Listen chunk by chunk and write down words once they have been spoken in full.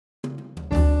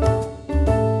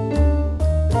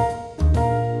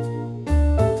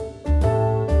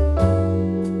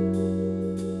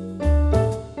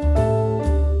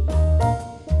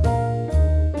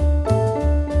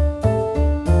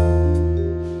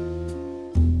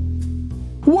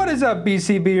is up,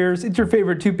 BCBers? It's your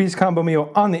favorite two-piece combo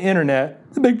meal on the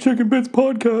internet, the Big Chicken Bits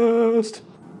Podcast.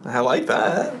 I like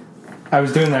that. I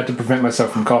was doing that to prevent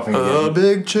myself from coughing again.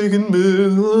 Big Chicken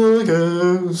Bits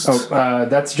Podcast. Oh,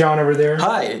 that's John over there.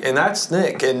 Hi, and that's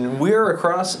Nick, and we're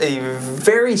across a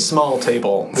very small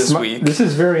table this week. This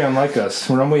is very unlike us.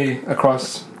 We're normally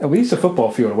across at least a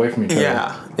football field away from each other.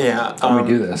 Yeah. When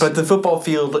we do this. But the football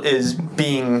field is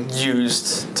being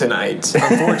used tonight,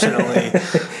 unfortunately.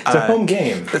 It's a home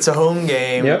game. It's a home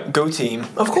game. Yep. Go team.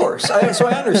 Of course. So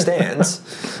I understand.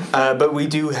 But we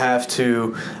do have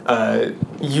to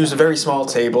use a very small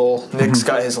table. Nick's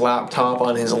got his laptop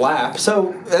on his lap,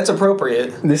 so that's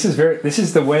appropriate. This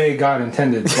is the way God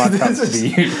intended laptops to be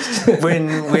used.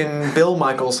 When Bill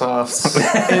Microsoft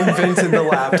invented the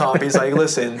laptop, he's like,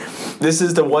 listen, this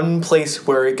is the one place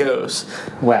where it goes.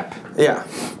 Lap. Yeah.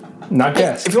 Not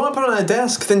desk. If you want to put it on a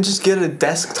desk, then just get a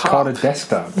desktop. Call it a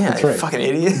desktop. Yeah, that's right. Fucking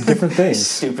idiot. Different things.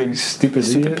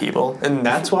 Stupid people. And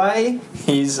that's why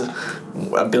he's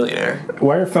a billionaire.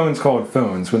 Why are phones called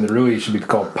phones when they really should be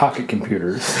called pocket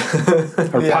computers?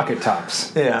 Or pocket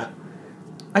tops? Yeah.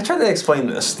 I tried to explain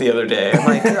this the other day.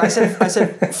 I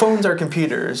said phones are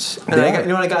computers. And you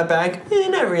know what I got back?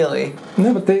 Not really.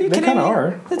 No, but they kind of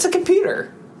are. It's a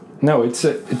computer. No, it's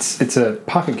a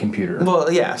pocket computer.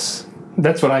 Well, yes.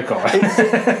 That's what I call it.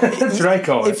 That's what I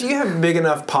call it. If you have big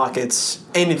enough pockets,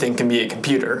 anything can be a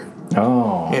computer.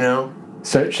 Oh. You know?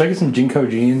 So should I get some Jinko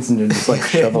jeans and just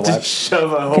shove a lap?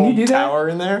 Shove a whole tower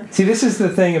in there? See, this is the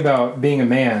thing about being a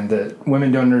man that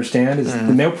women don't understand is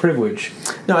the male privilege.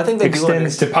 No, I think they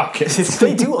extends to pockets.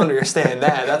 They do understand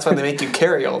that. That's why they make you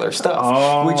carry all their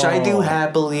stuff, which I do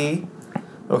happily.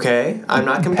 Okay, I'm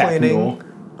not complaining.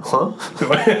 Huh?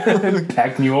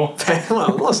 Pack mule.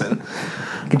 Well, listen.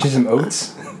 Get you some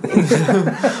oats.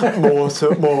 More,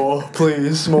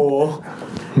 please, more.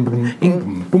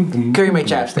 Carry my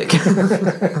chapstick.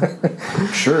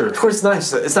 Sure. Of course,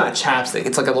 it's not chapstick.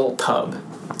 It's like a little tub.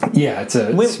 Yeah, it's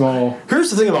a small. Here's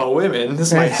the thing about women.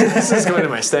 This is going to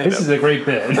my stand-up. This is a great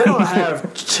bit. They don't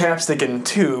have chapstick in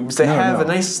tubes. They have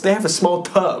a small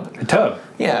tub. A tub.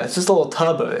 Yeah, it's just a little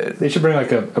tub of it. They should bring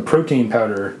like a protein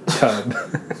powder tub.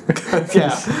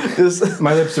 Yeah.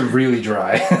 My lips are really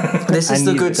dry. This is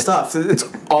the good stuff. It's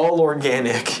all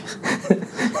organic.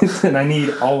 And I need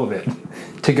all of it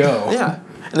to go. Yeah.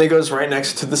 And it goes right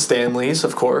next to the Stanleys,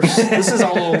 of course. This is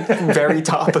all very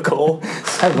topical.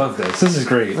 I love this. This is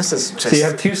great. This is just... So you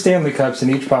have 2 Stanley cups in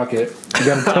each pocket. You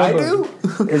got a tub I do?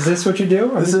 Is this what you do?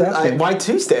 Why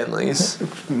 2 Stanleys?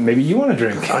 Maybe you want to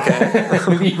drink. Okay.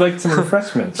 Maybe you'd like some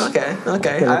refreshments. Okay.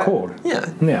 They're cold. Yeah.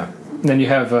 Yeah. And then you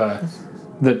have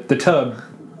the tub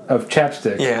of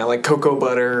chapstick. Yeah, like cocoa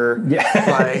butter. Yeah.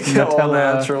 Like Nutella. all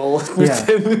natural. Yeah.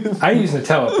 I use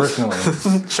Nutella personally.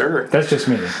 Sure. That's just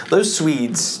me. Those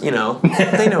Swedes, they know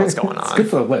what's going on. It's good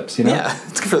for the lips, Yeah,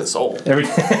 it's good for the soul. Every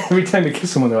time you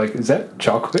kiss someone, they're like, "Is that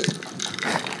chocolate?"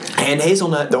 And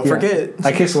hazelnut, don't forget.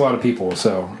 I kiss a lot of people,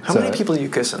 so... How many people are you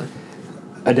kissing?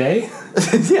 A day?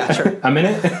 Yeah, sure. A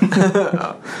minute?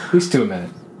 At least 2 a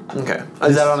minute. Okay.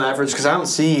 Is that on average? Because I don't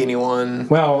see anyone...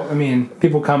 Well, I mean,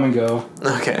 people come and go.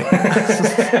 Okay.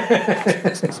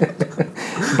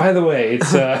 By the way,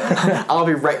 it's... I'll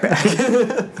be right back.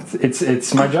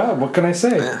 It's my job. What can I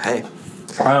say? Hey.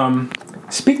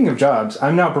 Speaking of jobs,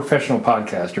 I'm now a professional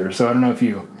podcaster, so I don't know if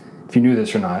you knew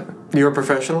this or not. You're a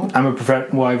professional? I'm a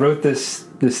Well, I wrote this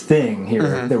thing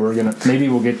here that we're gonna... Maybe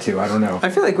we'll get to. I don't know. I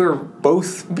feel like we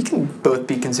can both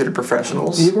be considered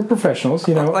professionals. Yeah, we're professionals,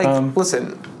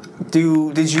 listen...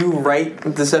 Did you write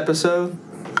this episode?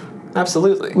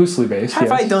 Absolutely. Loosely based,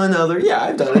 Have I done other... Yeah,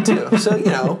 I've done it too. So,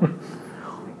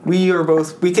 we are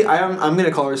both... I'm going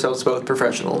to call ourselves both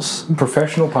professionals.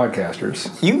 Professional podcasters.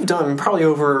 You've done probably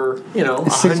over,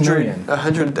 6 million.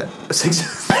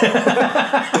 6...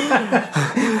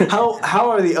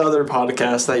 How are the other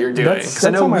podcasts that you're doing? Because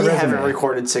I know we haven't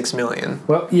recorded 6 million.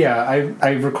 Well, yeah,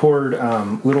 I record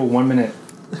little 1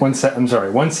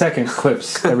 second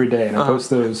clips every day, and I post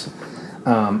those.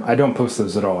 I don't post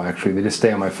those at all, actually. They just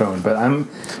stay on my phone. But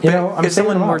if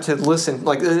someone were to listen,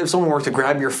 like if someone were to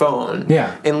grab your phone,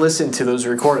 and listen to those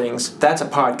recordings, that's a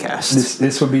podcast.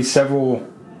 This would be several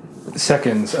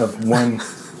seconds of 1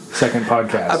 second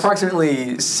podcast.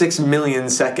 Approximately 6 million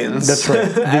seconds. That's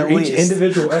right. They're each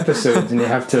individual episodes, and you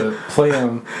have to play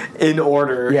them in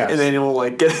order. Yes. And then you'll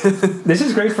get. This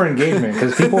is great for engagement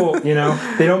because people, they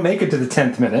don't make it to the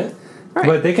 10th minute. Right.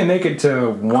 But they can make it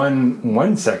to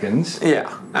 1 seconds.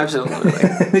 Yeah, absolutely.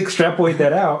 They extrapolate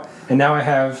that out, and now I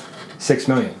have 6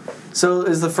 million. So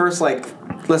is the first,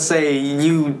 let's say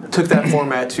you took that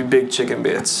format to Big Chicken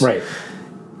Bits. Right.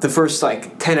 The first,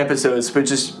 10 episodes would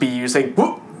just be you saying,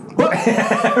 whoop,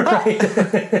 Right.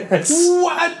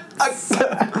 What?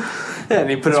 Yeah, and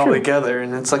you put it all true. together,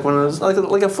 and it's like one of those,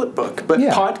 like a flip book, but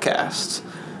Yeah. podcast.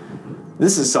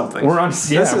 This is something. We're on.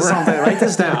 Yeah, This is something. Write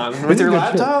this down with your good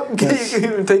laptop.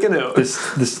 shit. Take a note.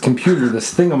 This computer,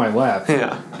 this thing on my lap.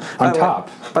 Yeah. On top.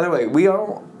 By the way, we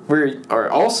are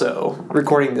also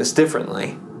recording this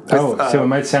differently. So it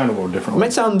might sound a little It different.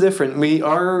 might sound different.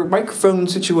 Our microphone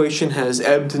situation has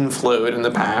ebbed and flowed in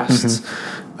the past.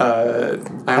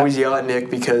 I always yell at Nick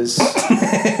because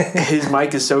his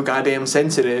mic is so goddamn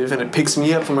sensitive, and it picks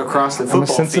me up from across the football I'm a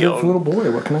sensitive field. little boy.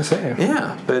 What can I say?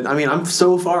 Yeah, but I mean, I'm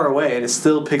so far away, and it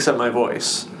still picks up my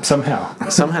voice Somehow.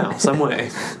 somehow, some way.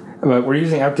 But we're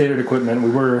using outdated equipment.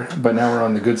 But now we're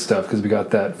on the good stuff because we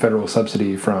got that federal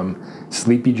subsidy from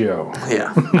Sleepy Joe.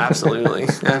 Yeah, absolutely,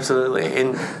 absolutely.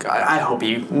 And I hope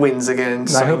he wins again.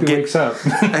 So I hope he wakes up.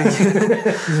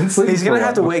 He's gonna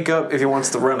have to wake up if he wants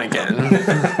to run again.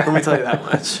 Let me tell you that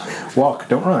much. Walk,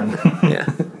 don't run. Yeah,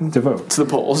 To vote. to the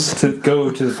polls. To go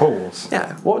to the polls.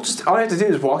 Yeah, well, just all you have to do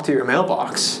is walk to your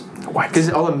mailbox. What? Because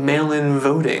all the mail-in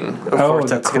voting, of course,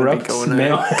 the that's going to be corrupt going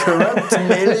mail- on. Corrupt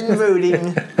mail-in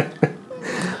voting.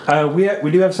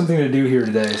 We do have something to do here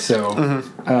today, so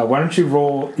why don't you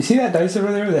roll? You see that dice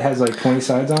over there that has like 20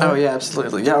 sides on it? Oh yeah,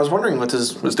 absolutely. Yeah, I was wondering what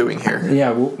this was doing here.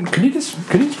 Yeah. Well, could you just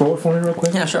roll it for me real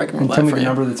quick? Yeah, sure, I can roll And that tell me for the you.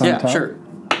 number that's on the top. Yeah, sure.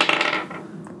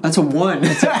 That's a 1.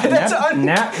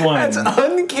 Nat 1. That's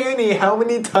uncanny how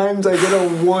many times I get a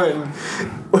 1.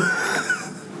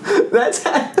 That's...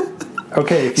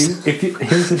 Okay, if you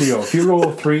here's the deal. If you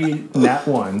roll 3 nat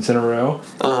 1s in a row,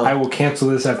 I will cancel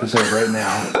this episode right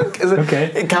now.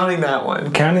 Okay. Counting that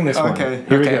one. Counting this one. Okay.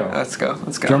 Here we go. Let's go.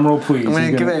 Drum roll, please. I'm going to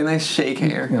He's give it a nice shake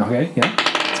here. Okay, yeah.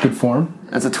 It's good form.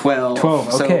 That's a 12. 12,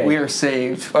 okay. So we are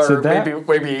saved. Or So that-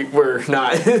 maybe we're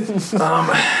not.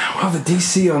 Well, the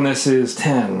DC on this is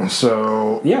 10,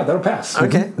 so yeah, that'll pass.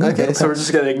 Okay. Yeah, Okay. that'll So we're pass.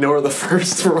 just going to ignore the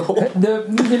first roll.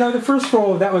 The first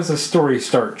roll, that was a story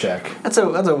start check. That's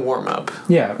a warm up.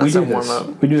 Yeah, we That's do a this.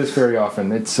 warm-up. We do this very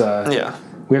often. It's Yeah.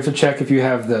 We have to check if you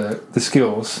have the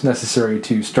skills necessary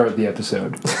to start the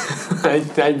episode.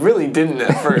 I really didn't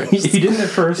at first. You didn't at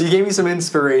first. You gave me some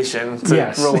inspiration to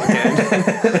Yes. roll again.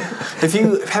 If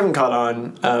you haven't caught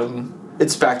on,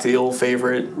 it's back to the old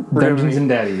favorite. Dungeons and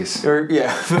Daddies.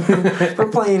 We're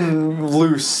playing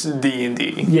loose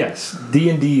D&D. Yes,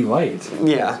 D&D-Lite.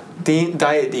 Yeah,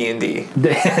 Diet D&D.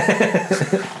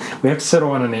 We have to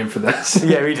settle on a name for this.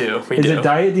 Yeah, we do. Is it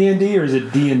Diet D&D or is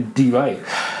it D&D-Lite?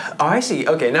 Oh, I see.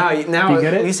 Okay, now Do you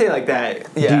get it? when you say it like that,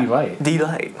 yeah. D-Lite.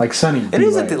 D-Lite. Like Sunny It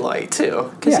is a D-Lite. delight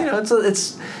too, because Yeah.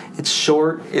 it's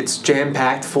short, it's jam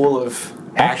packed, full of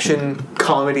action,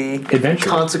 comedy,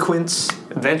 Adventure.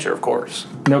 adventure, of course.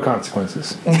 No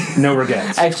consequences. No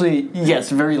regrets. Actually, yes,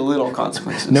 very little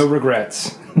consequences. No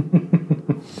regrets.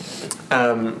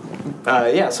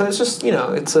 Yeah, so it's just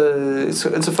it's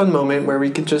a fun moment where we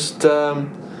could just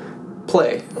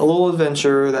play a little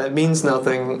adventure that means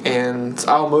nothing, and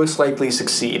I'll most likely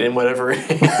succeed in whatever it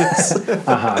is.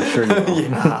 Sure you will.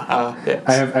 Yes.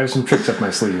 I have some tricks up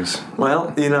my sleeves.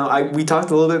 Well, we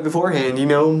talked a little bit beforehand.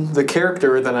 The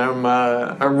character that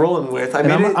I'm rolling with.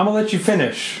 And I'm gonna let you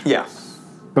finish, Yeah.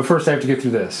 but first I have to get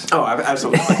through this. Oh,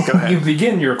 absolutely. Go You ahead.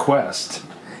 begin your quest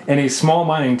in a small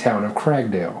mining town of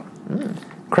Cragdale.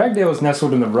 Cragdale is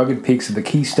nestled in the rugged peaks of the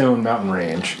Keystone Mountain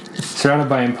Range, surrounded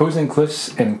by imposing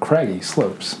cliffs and craggy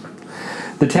slopes.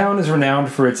 The town is renowned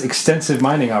for its extensive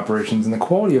mining operations and the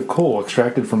quality of coal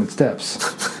extracted from its depths.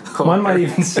 One might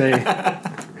even say...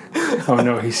 Oh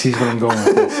no, he sees what I'm going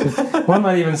with this. One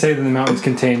might even say that the mountains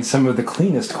contain some of the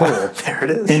cleanest coal There it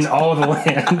is. in all the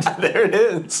land. There it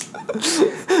is.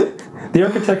 The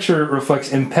architecture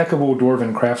reflects impeccable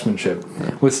dwarven craftsmanship,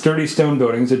 with sturdy stone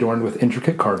buildings adorned with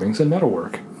intricate carvings and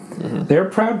metalwork. They are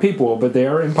proud people, but they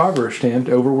are impoverished and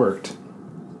overworked.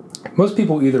 Most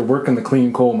people either work in the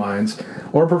clean coal mines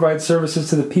or provide services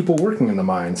to the people working in the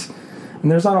mines, and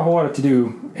there's not a whole lot to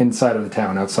do inside of the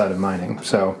town outside of mining.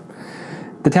 So,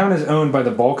 the town is owned by the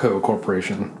Balco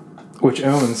Corporation, which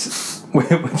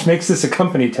makes this a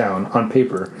company town on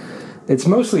paper. It's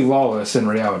mostly lawless in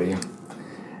reality.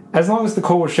 As long as the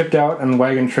coal is shipped out on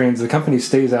wagon trains, the company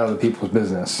stays out of the people's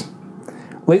business.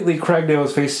 Lately, Cragdale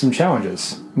has faced some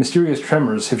challenges. Mysterious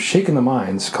tremors have shaken the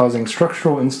mines, causing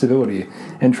structural instability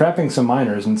and trapping some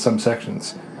miners in some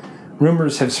sections.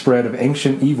 Rumors have spread of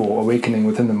ancient evil awakening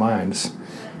within the mines,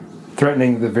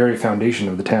 threatening the very foundation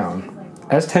of the town.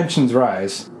 As tensions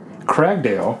rise,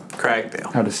 Cragdale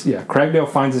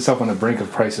finds itself on the brink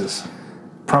of crisis,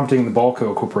 prompting the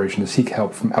Balco Corporation to seek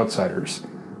help from outsiders.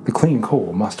 The clean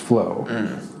coal must flow.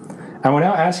 I will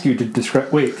now ask you to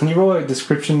describe... Wait, can you roll a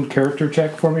description character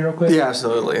check for me real quick? Yeah,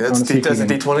 absolutely. That's a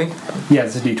D20? Yeah,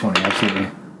 it's a D20, absolutely.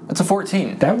 That's a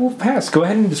 14. That will pass. Go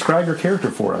ahead and describe your character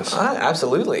for us.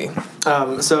 Absolutely.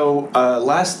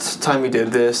 Last time we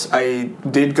did this, I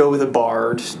did go with a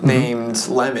bard named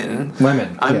Lemon.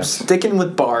 Lemon, I'm sticking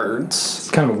with bards.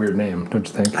 It's kind of a weird name, don't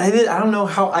you think? I don't know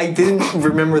how... I didn't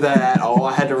remember that at all.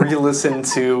 I had to re-listen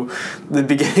to the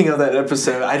beginning of that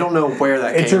episode. I don't know where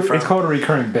that came from. It's called a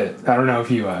recurring bit. I don't know if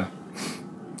you...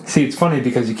 See, it's funny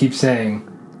because you keep saying...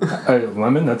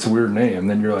 Lemon, that's a weird name.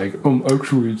 Then you're like,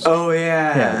 actually, it's... Oh,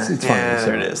 yeah. Yeah, it's funny. Yeah, so.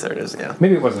 there it is, yeah.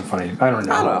 Maybe it wasn't funny. I don't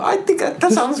know. I think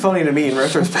that sounds funny to me in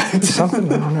retrospect.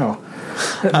 Something? I don't know.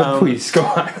 But please, go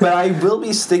on. But I will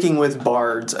be sticking with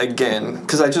bards again,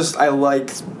 because I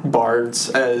like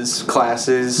bards as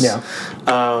classes. Yeah.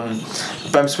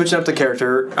 But I'm switching up the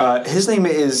character. His name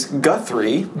is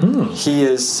Guthrie. He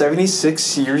is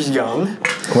 76 years young.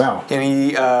 Wow. And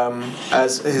he,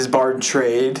 as his bard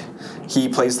trade... He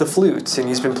plays the flute, and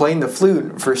he's been playing the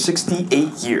flute for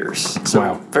 68 years. So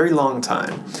wow. Very long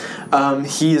time.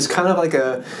 He is kind of like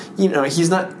a, he's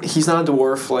not a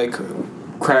dwarf like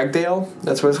Cragdale.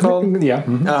 That's what it's called. Yeah.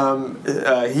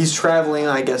 Mm-hmm. He's traveling,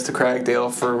 I guess, to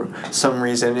Cragdale for some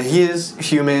reason. He is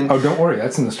human. Oh, don't worry,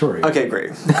 that's in the story. Okay, great.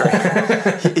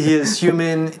 He is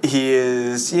human. He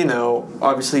is,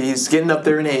 obviously he's getting up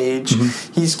there in age.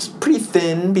 Mm-hmm. He's pretty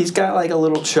thin, but he's got like a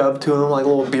little chub to him, like a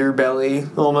little beer belly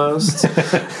almost.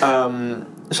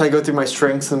 Should I go through my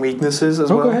strengths and weaknesses as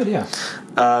well? Go ahead, yeah.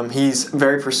 He's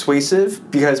very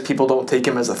persuasive because people don't take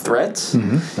him as a threat.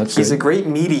 Mm-hmm. He's a great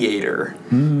mediator.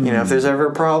 If there's ever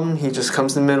a problem, he just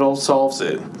comes in the middle, solves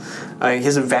it. He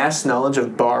has a vast knowledge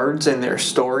of bards and their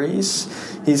stories.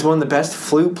 He's one of the best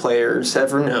flute players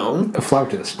ever known. A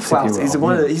flautist. He's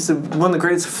one of the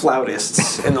greatest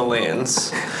flautists in the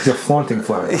lands. He's a flaunting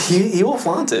flautist. He will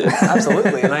flaunt it,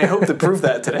 absolutely, and I hope to prove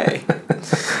that today.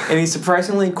 And he's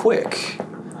surprisingly quick.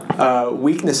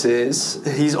 Weaknesses,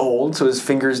 he's old, so his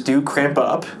fingers do cramp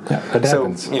up. Yeah, that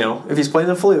happens. So, if he's playing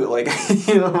the flute,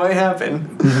 it might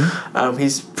happen. Mm-hmm.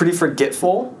 He's pretty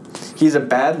forgetful. He's a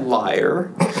bad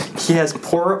liar. He has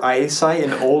poor eyesight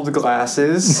and old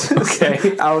glasses.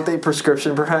 Okay. Out-of-date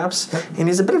prescription, perhaps. And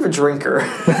he's a bit of a drinker.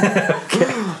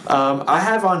 Okay. I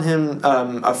have on him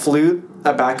a flute,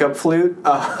 a backup flute,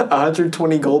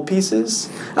 120 gold pieces.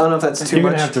 I don't know if that's too much. You're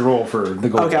going to have to roll for the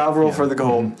gold. Okay, I'll roll for the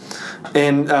gold. Mm-hmm.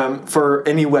 And for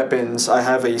any weapons, I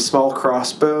have a small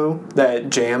crossbow that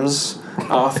jams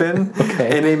often,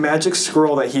 and a magic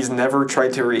scroll that he's never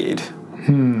tried to read.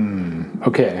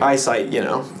 Okay. Eyesight,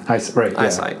 Right, yeah.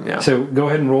 Eyesight, yeah. So go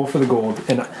ahead and roll for the gold.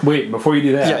 And wait, before you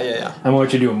do that, Yeah. I'm going to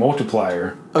let you do a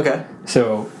multiplier. Okay.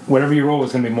 So whatever you roll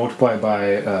is going to be multiplied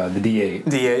by the D8.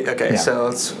 D8, okay. Yeah. So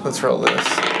let's roll this.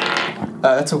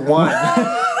 That's a 1.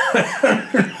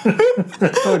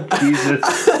 Oh,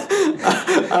 Jesus.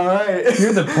 All right.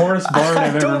 You're the poorest bard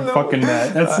I've ever fucking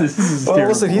met. This is terrible.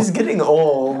 Listen, he's getting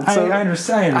old. So I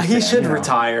understand. He should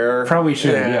retire. Probably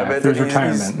should, But there's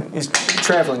retirement. He's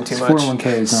traveling too much. 401k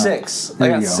is not. 6. I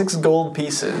got 6 gold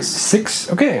pieces.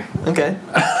 6? Okay. Okay.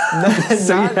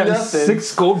 So not you have nothing.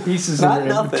 6 gold pieces Not in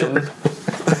your nothing. inventory.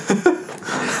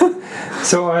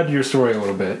 So I'll add to your story a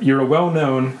little bit. You're a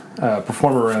well-known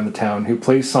performer around the town who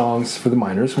plays songs for the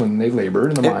miners when they labor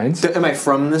in the mines. Am I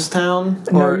from this town?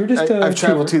 No, or you're just I've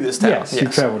traveled to this town. Yes,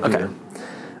 you've traveled here.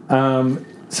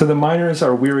 So the miners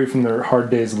are weary from their hard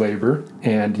day's labor,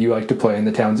 and you like to play in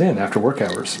the town's inn after work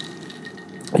hours.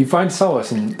 They find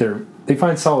solace in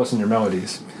your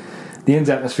melodies. The inn's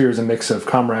atmosphere is a mix of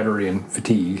camaraderie and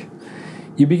fatigue.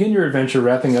 You begin your adventure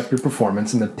wrapping up your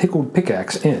performance in the Pickled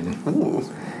Pickaxe Inn. Ooh.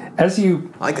 As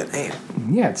you... I like that name.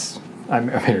 Yeah, I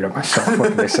made it up myself.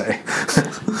 What can I say?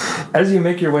 As you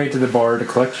make your way to the bar to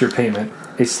collect your payment,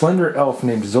 a slender elf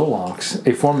named Zolonx,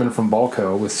 a foreman from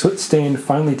Balco, with soot-stained,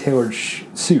 finely tailored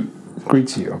suit,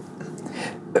 greets you.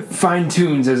 Fine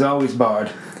tunes, as always,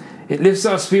 bard. It lifts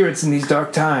our spirits in these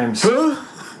dark times. Huh?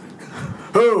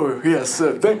 Oh, yes.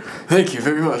 Thank you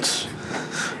very much.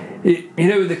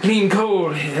 The clean coal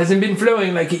hasn't been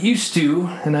flowing like it used to,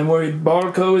 and I'm worried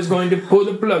Balco is going to pull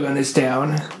the plug on this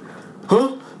town.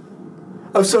 Huh?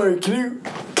 I'm sorry, can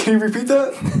you repeat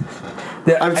that?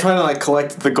 I'm trying to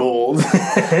collect the gold.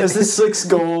 Is this 6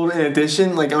 gold in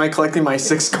addition? Am I collecting my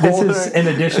 6 gold? This is in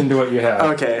addition to what you have.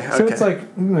 Okay. So it's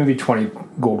maybe 20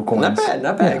 gold coins. Not bad.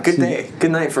 Yeah, Good day.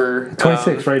 Good night for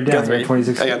 26. Right down.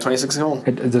 26. I got 26 gold.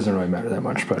 It doesn't really matter that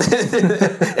much, but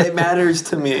it matters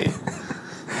to me.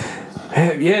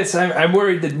 Yes, I'm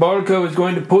worried that Balco is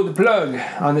going to pull the plug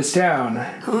on this town.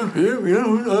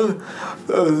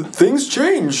 Things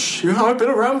change. I've been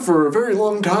around for a very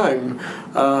long time.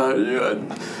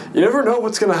 You never know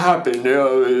what's going to happen.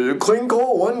 Clean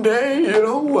coal one day.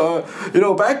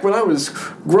 Back when I was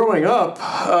growing up.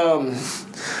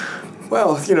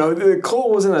 The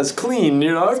coal wasn't as clean.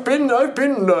 I've been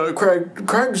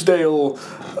Cragsdale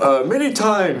many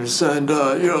times, and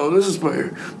this is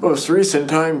my most recent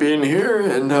time being here,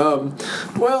 and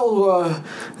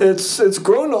it's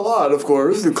grown a lot, of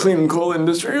course, the clean coal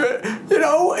industry.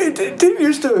 It didn't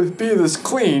used to be this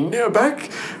clean.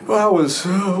 Back when I was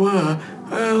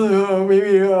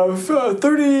maybe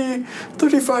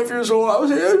 35 years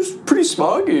old, it was pretty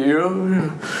smoggy.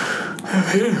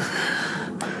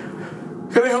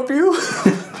 Can I help you?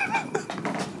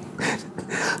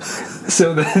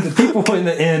 So the people in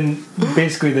the inn,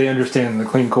 basically they understand the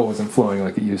clean coal isn't flowing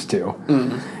like it used to.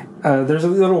 There's a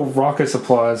little raucous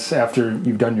applause after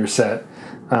you've done your set.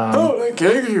 Thank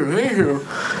you.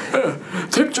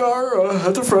 Tip jar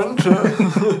at the front.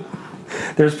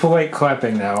 There's polite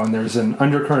clapping now, and there's an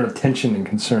undercurrent of tension and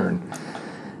concern.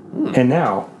 And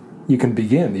now you can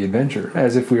begin the adventure,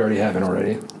 as if we already haven't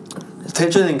already.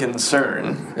 Tension and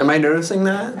concern. Am I noticing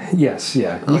that? Yes,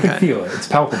 yeah. You can feel it. It's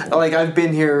palpable. Like, I've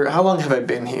been here... How long have I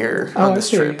been here on this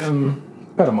trip?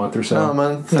 About a month or so. A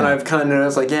month. Yeah. And I've kind of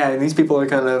noticed, these people are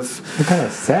kind of... They're kind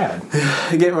of sad.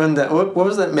 I get run that... What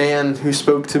was that man who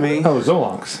spoke to me? Oh,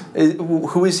 Zolonx.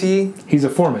 Who is he? He's a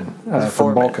foreman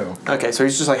from Balco. Okay, so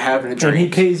he's just, having a drink. And he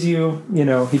pays you,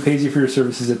 he pays you for your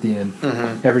services at the inn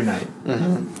every night.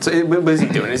 Mm-hmm. So what is he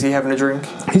doing? Is he having a drink?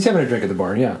 He's having a drink at the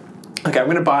bar, yeah. Okay, I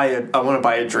want to buy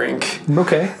a drink.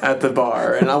 Okay. At the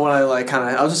bar, and I want to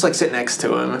I'll just sit next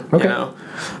to him. Okay.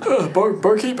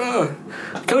 Barkeep,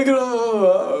 can I get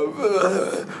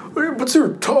what's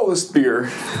your tallest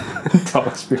beer?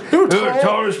 Tallest beer.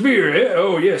 Tallest beer. Yeah.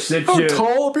 Oh yes, that's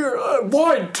tall beer.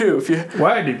 Wide too. If you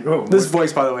wide. This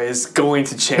voice, by the way, is going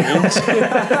to change.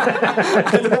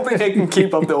 I don't think I can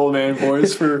keep up the old man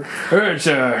voice for.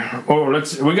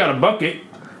 We got a bucket.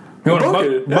 You want a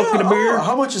bucket of beer?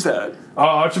 How much is that?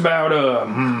 Oh, it's about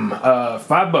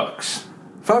 $5.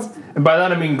 $5? And by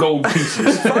that I mean gold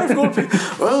pieces. 5 gold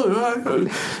pieces. Well,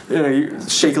 he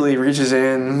shakily reaches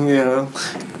in,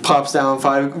 pops down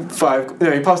five.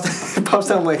 He pops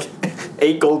down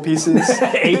 8 gold pieces.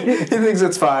 8? He thinks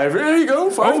it's 5. There you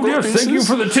go, 5 gold pieces. Thank you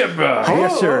for the tip.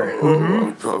 Yes, sir.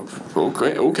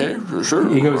 Okay, sure.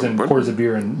 He goes and pours a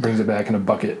beer and brings it back in a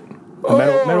bucket. A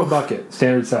metal bucket,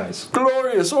 standard size.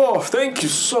 Glorious. Oh, thank you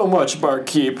so much,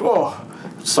 barkeep. Oh,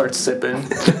 start sipping.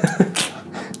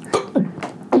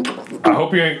 I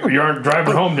hope you aren't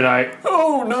driving home tonight.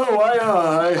 Oh, no,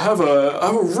 I have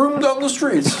a room down the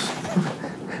street.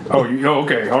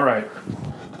 Okay, all right.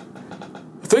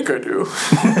 I think I do.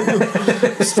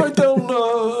 It's right down,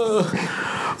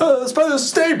 it's by the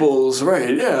stables,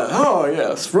 right, yeah. Oh,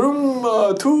 yes, room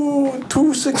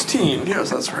 216. Yes,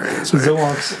 that's right.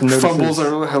 Zolonx notices... Fumbles,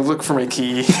 I look for my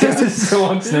key.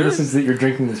 Zolonx notices that you're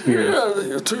drinking this beer.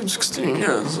 Yeah, 216,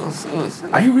 yes.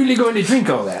 Are you really going to drink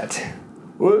all that?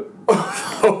 What?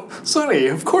 Oh, Sonny,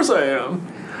 of course I am.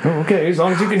 Okay, as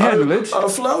long as you can handle it. A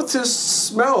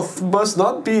flautist's mouth must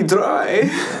not be dry.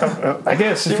 I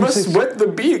guess. You must wet the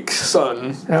beak,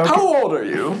 son. Okay. How old are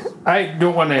you? I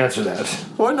don't want to answer that.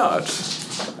 Why not?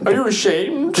 Are you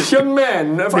ashamed? Young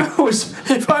man, if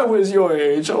I was your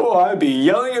age, I'd be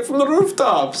yelling it from the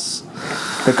rooftops.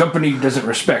 The company doesn't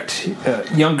respect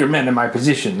younger men in my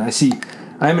position. I see...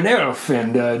 I'm an elf,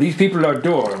 and these people are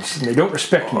dwarves, and they don't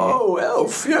respect me. Oh,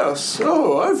 elf, yes.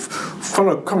 Oh, I've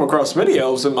come across many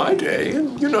elves in my day,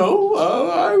 and,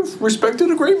 I've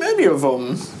respected a great many of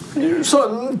them.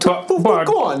 Son, Bard,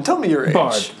 go on, tell me your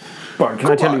age. Bard, can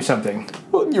I tell you something?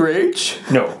 Well, your age?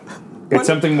 No. It's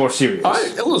something more serious.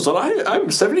 Listen,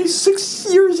 I'm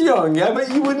 76 years young. I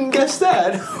bet you wouldn't guess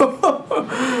that.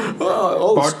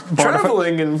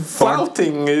 Traveling and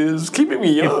flouting is keeping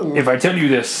me young. If I tell you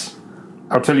this...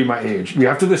 I'll tell you my age. You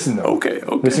have to listen, though. Okay.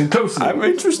 Listen closely. I'm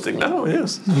interested now,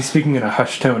 yes. He's speaking in a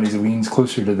hushed tone as he leans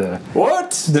closer to the...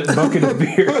 What? The bucket of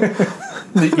beer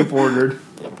that you've ordered.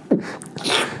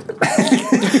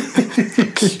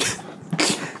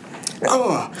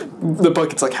 The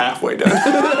bucket's halfway done.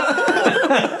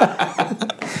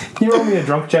 Can you roll me a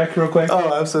drunk check real quick?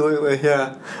 Oh, absolutely,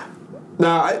 yeah.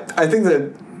 No, I think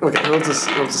that... Okay, we'll just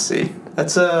see.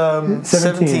 That's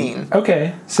 17.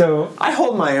 Okay, so I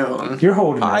hold my own. You're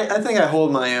holding it. I think I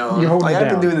hold my own. You're holding it I've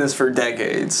been down. doing this for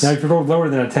decades. Now, if you rolled lower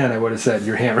than a 10, I would have said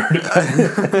you're hammered.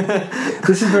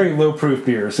 This is very low-proof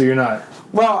beer, so you're not...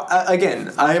 Well,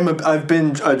 again, I've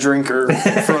been a drinker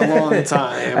for a long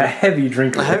time. A heavy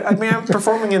drinker. I mean, I'm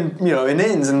performing in in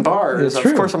inns and bars. That's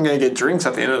true. Of course, I'm going to get drinks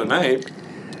at the end of the night.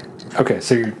 Okay,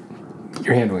 so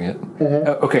you're handling it.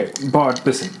 Okay, Bard,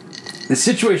 listen. The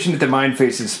situation that the mine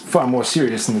faces is far more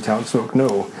serious than the townsfolk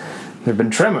know. There have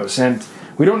been tremors, and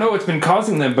we don't know what's been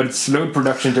causing them, but it's slowed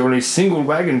production to only a single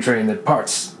wagon train that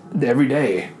parts every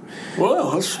day.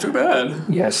 Well, that's too bad.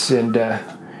 Yes, and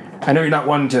I know you're not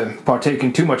one to partake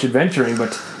in too much adventuring,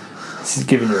 but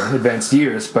given your advanced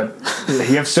years, but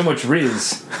you have so much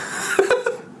riz.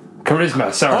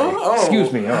 Charisma, sorry.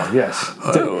 Excuse me. Oh, yes.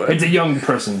 It's a young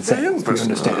person saying, you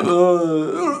understand.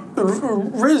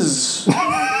 Riz.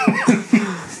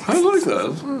 I like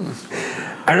that.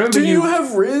 I remember Do you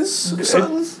have Riz,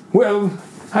 son? Well,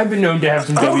 I've been known to have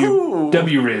some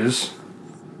W Riz.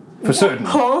 For certain.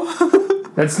 Huh?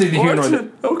 That's neither here nor there.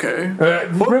 Okay.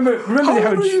 Remember how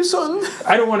how... old are you, son?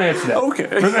 I don't want to answer that. Okay.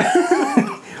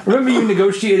 Remember you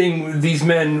negotiating with these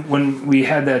men when we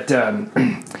had that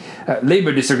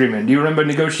labor disagreement? Do you remember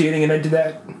negotiating an end to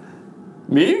that?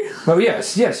 Me? Well,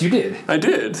 yes, you did. I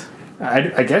did.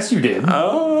 I guess you did.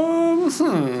 When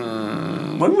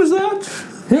was that?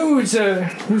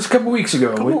 It was a couple weeks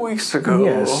ago. A couple weeks ago.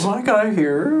 Yes. I got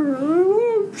here.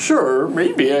 Sure,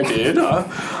 maybe I did.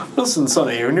 Listen,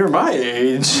 Sonny, when you're my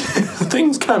age,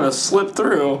 things kind of slip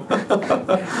through.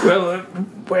 Well,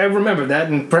 I remember that,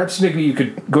 and perhaps maybe you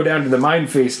could go down to the mine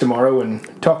face tomorrow and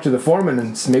talk to the foreman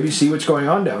and maybe see what's going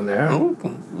on down there.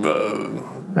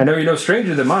 I know you're no stranger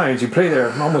to the mines. You play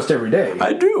there almost every day.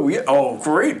 I do. Yeah. Oh,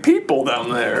 great people down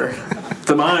there.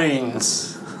 The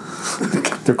mines.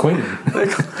 They're clean.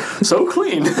 So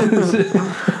clean.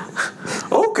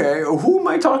 Okay, who am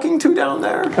I talking to down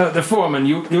there? The foreman,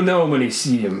 you'll know him when you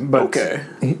see him. But okay.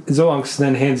 Zolonx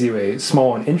then hands you a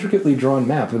small and intricately drawn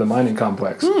map of the mining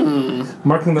complex,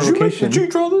 marking the location. Did you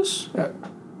draw this?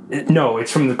 No,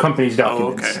 it's from the company's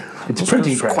documents. Oh, okay. It's a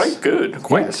printing press. Quite good.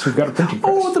 Yes, we've got a printing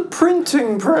press. Oh, the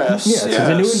printing press. Yes, it's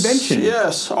a new invention.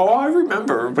 Yes. Oh, I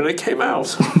remember, but it came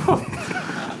out.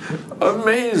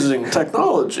 Amazing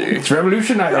technology. It's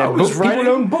revolutionary. People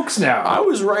own books now. I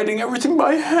was writing everything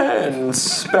by hand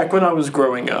back when I was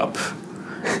growing up.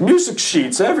 Music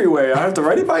sheets everywhere. I have to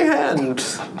write it by hand.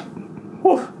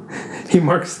 Whew. He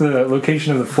marks the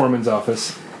location of the foreman's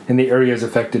office in the areas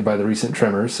affected by the recent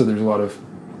tremors. So there's a lot of,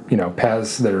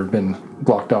 paths that have been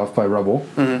blocked off by rubble.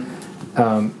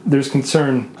 There's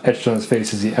concern etched on his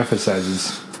face as he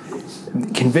emphasizes,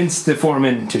 convince the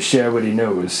foreman to share what he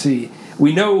knows. See,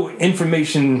 we know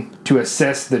information to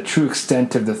assess the true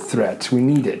extent of the threat. We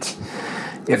need it.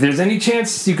 If there's any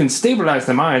chance you can stabilize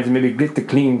the mines and maybe get the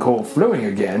clean coal flowing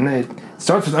again, it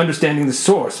starts with understanding the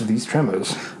source of these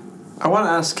tremors. I want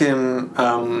to ask him,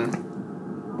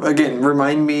 again,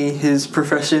 remind me his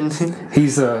profession.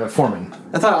 He's a foreman.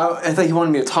 I thought he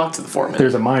wanted me to talk to the foreman.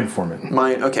 There's a mine foreman.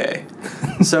 Okay.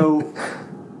 So,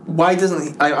 why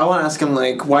doesn't I want to ask him,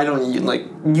 why don't you,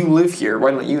 you live here,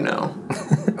 why don't you know?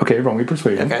 Okay, roll me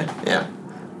persuasion. Okay, yeah.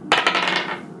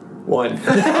 1.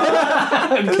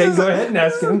 Okay, go ahead and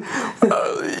ask him.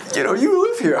 You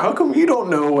live here. How come you don't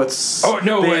know what's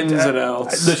the ins and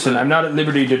outs? Listen, I'm not at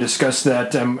liberty to discuss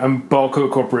that. I'm Balco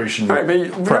Corporation. All right, but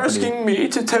you're asking me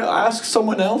to ask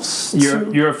someone else?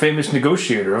 You're a famous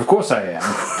negotiator. Of course I am.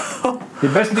 The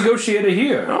best negotiator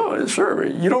here. Oh, sure.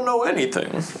 You don't know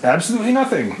anything. Absolutely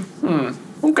nothing.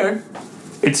 Okay.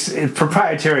 It's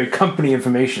proprietary company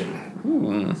information.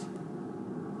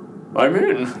 I'm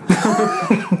in.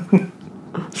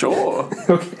 Sure.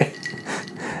 Okay.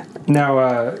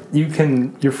 Now,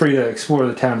 you're free to explore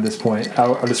the town at this point.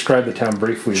 I'll describe the town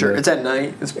briefly. Sure, it's at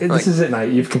night. This is at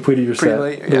night. You've completed your set.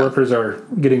 Late, the workers are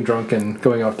getting drunk and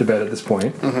going off to bed at this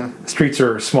point. The streets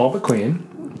are small but clean.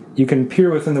 You can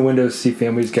peer within the windows to see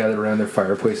families gathered around their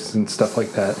fireplaces and stuff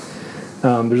like that.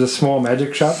 There's a small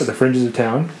magic shop at the fringes of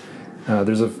town.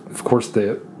 There's, of course,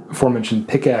 the aforementioned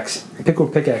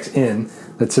Pickled Pickaxe Inn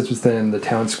that sits within the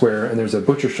town square, and there's a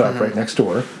butcher shop right next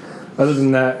door. Other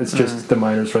than that, it's just the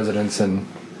miners' residence and,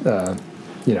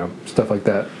 stuff like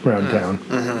that around town.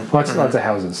 Lots of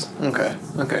houses. Okay.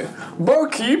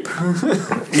 Barkeep!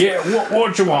 Yeah,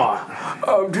 what you want?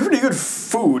 Do you have any good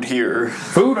food here?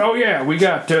 Food? Oh, yeah. We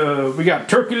got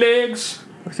turkey legs.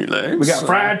 Turkey legs? We got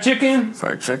fried chicken.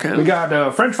 We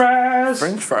got French fries.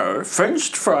 French fries.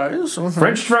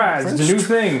 French fries. It's a new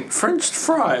thing. French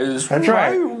fries. That's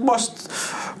right.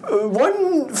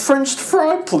 one French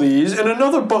fry, please, and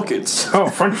another bucket. Oh,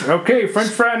 French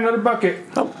fry and another bucket.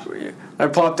 I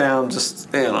plop down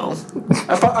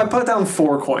I put down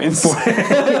 4 coins.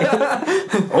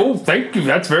 Oh, thank you.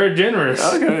 That's very generous.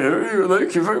 Okay,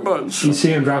 thank you very much. You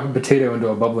see him drop a potato into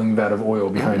a bubbling vat of oil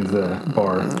behind the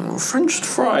bar. French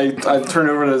fry. I turn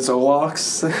over to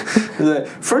Zolox.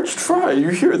 French fry, you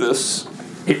hear this?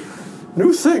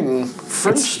 New thing,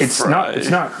 French fry. It's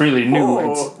not really new.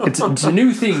 Oh. It's a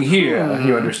new thing here.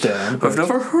 You understand? I've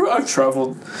never heard. I've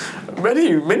traveled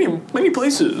many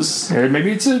places.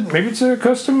 Maybe it's a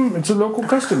custom. It's a local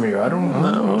custom here. I don't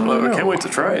know. I can't wait to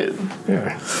try it.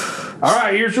 Yeah. All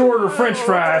right, here's your order, French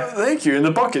fry. Thank you. In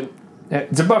the bucket.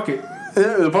 It's a bucket.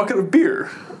 The bucket of beer.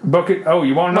 Bucket. Oh,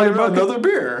 you want another bucket? Another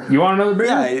beer. You want another beer?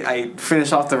 Yeah, I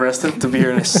finish off the rest of the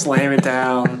beer and I slam it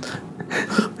down.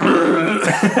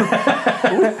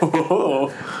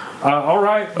 All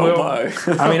right. Well, bye.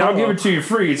 I mean, I'll give it to you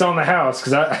free. It's on the house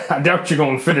because I doubt you're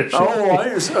going to finish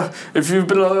it. If you've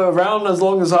been around as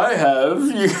long as I have,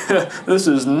 this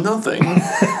is nothing.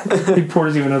 He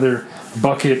pours you another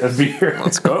bucket of beer.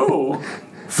 Let's go.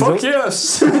 Fuck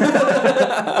yes.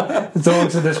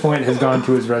 Zolix at this point has gone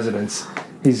to his residence.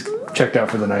 He's checked out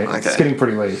for the night. Okay. It's getting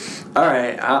pretty late. All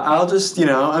right. I'll just,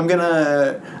 I'm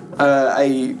gonna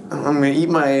eat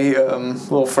my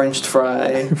little French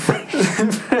fry.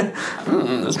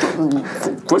 It's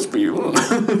crispy. Not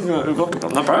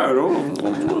bad.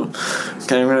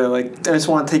 Okay, I'm gonna I just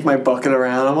want to take my bucket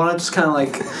around. I want to just kind of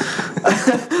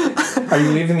Are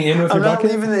you leaving the inn with your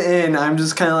bucket? I'm not leaving the inn. I'm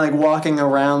just kind of walking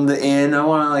around the inn. I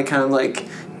want to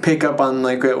pick up on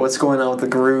what's going on with the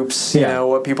groups, you know,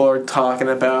 what people are talking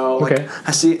about. Okay.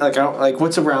 I see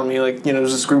what's around me,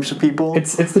 there's just groups of people.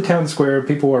 It's the town square.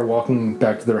 People are walking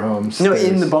back to their homes. No,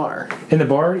 in the bar. In the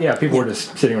bar? Yeah, people are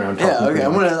just sitting around talking. Yeah,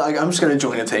 okay. I'm just gonna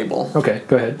join a table. Okay,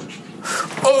 go ahead.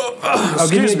 I'll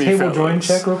give you a table join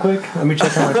check real quick. Let me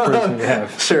check how much charisma you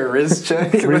have. Sure, Riz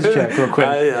check. Riz check real quick.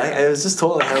 I was just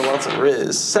told I had lots of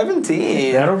Riz.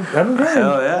 17. That'll go.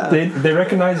 Hell yeah. They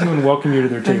recognize you and welcome you to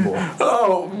their table.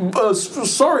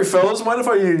 Sorry fellas, mind if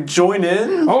I join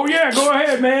in? Oh yeah, go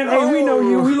ahead, man. Hey, we know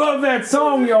you. We love that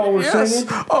song y'all were singing.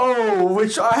 Oh,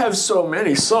 which I have so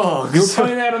many songs. You were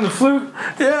playing that on the flute?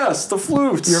 Yes, the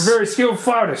flute. You're a very skilled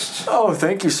flautist. Oh,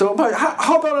 thank you so much.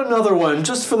 How about another one,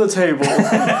 just for the table?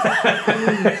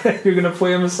 You're gonna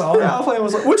play him a song? Yeah, I'll play him a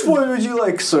song. Which one would you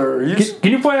like, sir?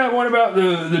 Can you play that one about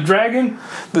the dragon?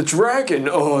 The dragon?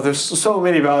 Oh, there's so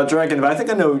many about a dragon, but I think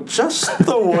I know just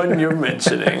the one you're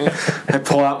mentioning. I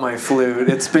pull out my flute.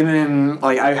 It's been in,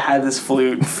 I've had this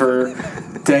flute for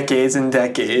decades and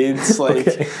decades.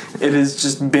 It has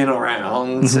just been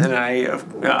around, and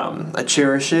I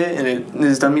cherish it, and it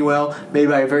has done me well. Made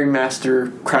by a very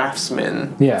master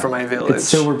craftsman from my village. It's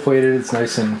silver plated. It's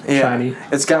nice and shiny.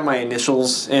 It's got my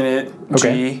initials in it.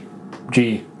 Okay.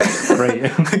 G.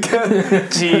 Great.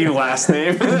 G last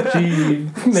name. G.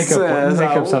 Make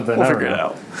up something. We'll figure it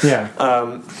out. Yeah.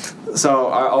 So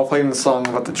I'll play the song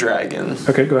about the dragon.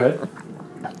 Okay, go ahead.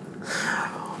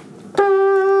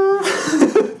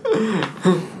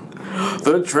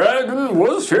 The dragon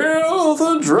was here,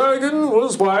 the dragon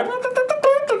was white.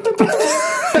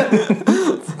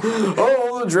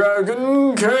 Oh, the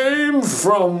dragon came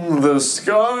from the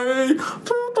sky.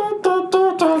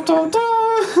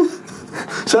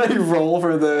 Should I roll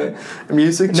for the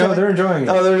music check? No, they're enjoying it.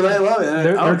 Oh, they love it.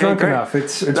 They're drunk enough.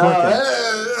 It's working.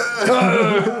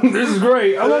 This is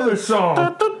great. I love this song.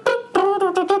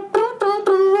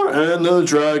 And the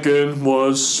dragon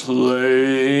was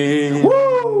slain.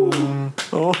 Woo!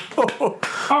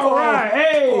 All right,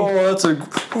 hey! Oh, that's a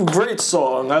great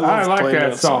song. I like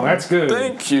that song. That's good.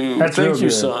 Thank you. That's Thank you,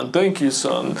 good. son. Thank you,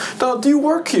 son. Now, do you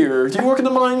work here? Do you work in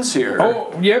the mines here?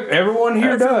 Oh, yep. Everyone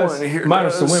here does.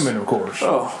 Minus the women, of course.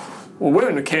 Oh, well,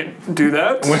 women can't do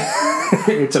that.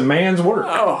 It's a man's work.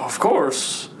 Oh, of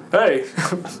course. Hey,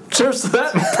 cheers to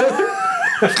that.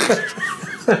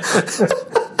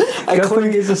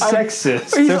 Guthrie is a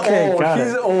sexist. He's okay, old.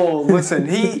 He's old. Listen,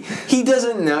 he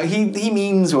doesn't know. He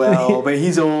means well, but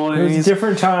he's old. And he's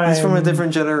different time. He's from a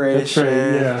different generation.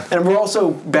 That's right, yeah. And we're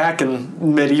also back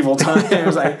in medieval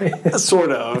times,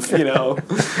 sort of.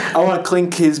 I want to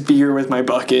clink his beer with my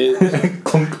bucket.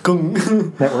 Clunk.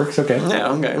 That works. Okay.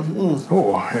 Yeah. Okay.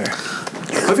 Oh. Yeah.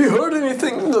 Have you heard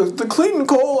anything? The clean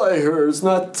coal I heard is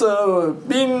not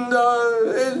being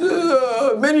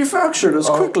manufactured as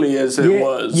quickly as it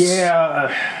was.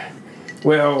 Yeah.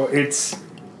 Well, it's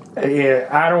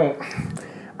I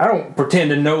don't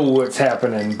pretend to know what's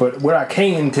happening, but what I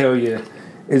can tell you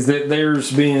is that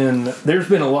there's been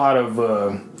a lot of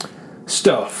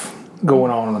stuff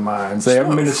going on in the mines. They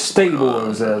haven't been as stable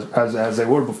as they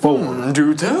were before.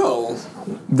 Do tell.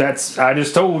 I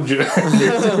just told you.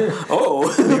 Oh.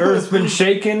 The earth's been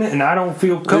shaking, and I don't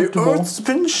feel comfortable. The earth's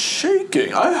been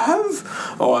shaking. I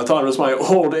thought it was my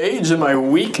old age and my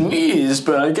weak knees,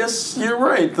 but I guess you're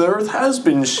right. The earth has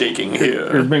been shaking here.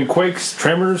 There's been quakes,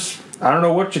 tremors. I don't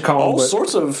know what you call them. All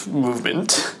sorts of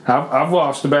movement. I've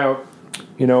lost about,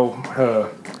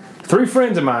 3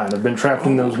 friends of mine have been trapped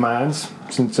in those mines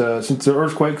since the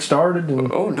earthquake started.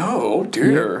 And oh no,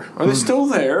 dear. Are they still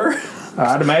there?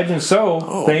 I'd imagine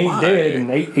so. They ain't dead and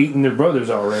eating their brothers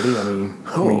already. I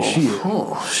mean, shit.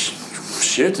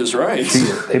 Shit is right.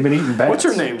 Shit. They've been eating bats. What's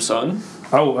your name, son?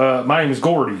 Oh, my name is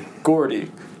Gordy.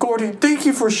 Gordy, thank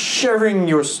you for sharing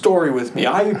your story with me.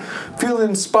 I feel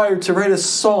inspired to write a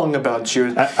song about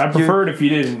you. I prefer it if you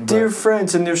didn't. Dear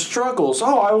friends and their struggles.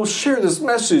 Oh, I will share this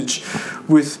message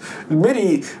with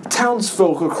many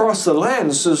townsfolk across the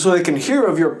land so they can hear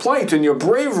of your plight and your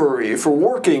bravery for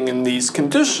working in these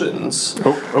conditions.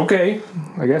 Oh, okay.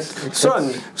 I guess.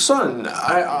 Son,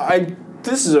 I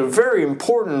this is a very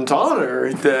important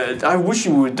honor that I wish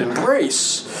you would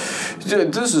embrace.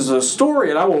 This is a story,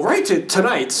 and I will write it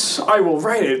tonight. I will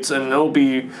write it, and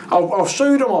I'll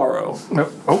show you tomorrow.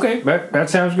 Okay, that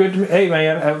sounds good to me. Hey,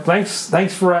 man,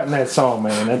 thanks for writing that song,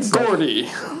 man. That's Gordy,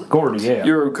 yeah.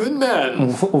 You're a good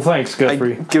man. Well, thanks,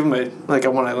 Guthrie. I give him I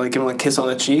want to give him a kiss on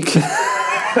the cheek.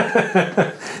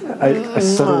 I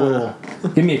settle.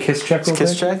 Give me a kiss check.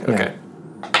 Kiss check. Okay. Yeah.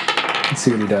 Let's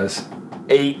see what he does.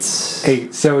 8.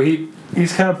 So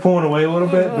he's kind of pulling away a little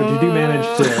bit, but you do manage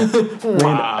to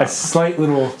land a slight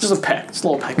little... Just a peck. Just a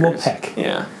little peck. Little peck.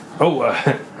 Yeah. Oh,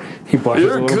 he blushes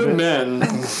You're a little bit. You're a good man,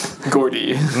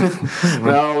 Gordy.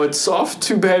 Now, it's off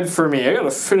too bad for me. I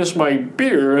gotta finish my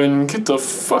beer and get the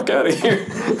fuck out of here.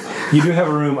 You do have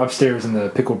a room upstairs in the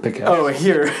pickled pickhouse. Oh,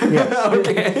 here. Yes.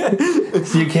 Okay.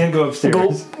 So you can go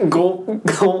upstairs.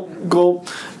 Gulp.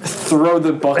 Throw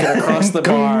the bucket across the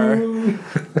bar.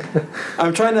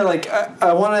 I'm trying to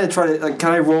I want to try to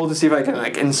can I roll to see if I can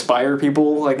inspire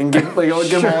people and get I'll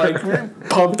get them all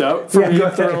pumped up for me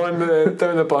throwing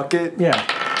the bucket. Yeah.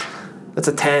 That's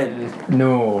a 10.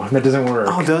 No, that doesn't work.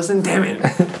 Oh, doesn't? Damn it.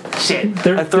 Shit.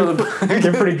 They're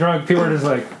pretty drunk. People are just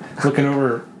looking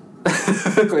over.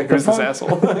 Who's this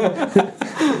asshole?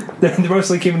 They're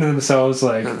mostly keeping to themselves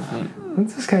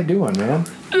what's this guy doing, man?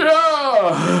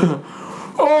 Yeah!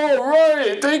 All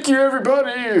right. Thank you,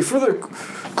 everybody, for the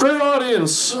great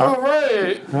audience. All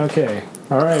right. Okay.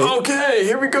 All right. Okay,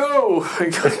 here we go.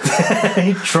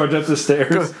 He trudged up the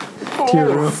stairs to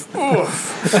your room. All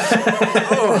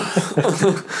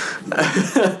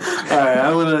right,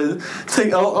 I want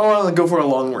to go for a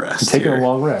long rest. Taking a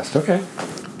long rest. Okay.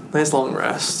 Nice long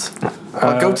rest.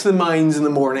 I'll go to the mines in the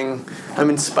morning. I'm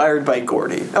inspired by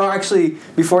Gordy. Oh, actually,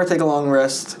 before I take a long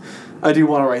rest, I do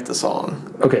want to write the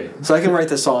song. Okay. So I can write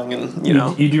the song and,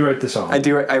 You do write the song. I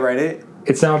write it?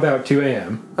 It's now about 2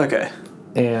 a.m. Okay.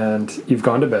 And you've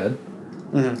gone to bed.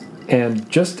 Mm-hmm. And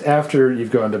just after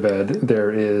you've gone to bed,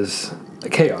 there is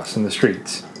chaos in the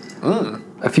streets.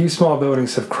 A few small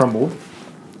buildings have crumbled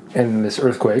in this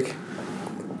earthquake.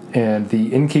 And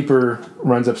the innkeeper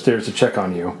runs upstairs to check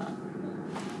on you.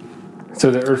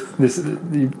 So the earth has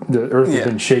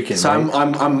been shaken. So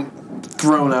right? I'm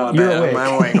thrown out of bed.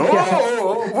 I'm awake.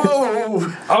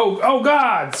 Whoa! Oh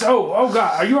God! Oh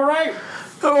God! Are you all right?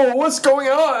 Oh, what's going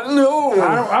on? No.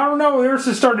 I don't know. The earth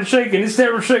has started shaking. It's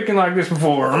never shaken like this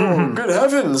before. Oh, good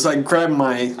heavens! I grab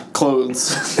my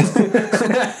clothes.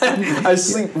 I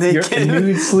sleep naked. You're a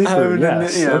nude sleeper.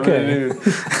 Yes. Okay.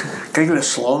 Can I get a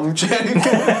schlong check?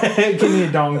 Give me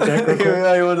a dong check. Real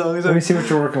quick. Let me see what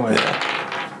you're working with.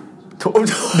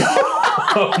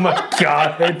 Oh my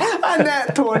God. A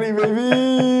nat 20,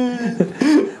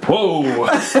 baby. Whoa.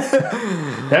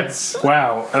 That's,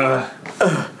 wow.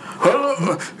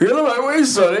 Get out of my way,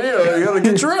 sonny. You gotta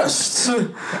get dressed.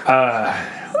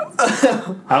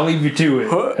 I'll leave you to it.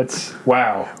 That's,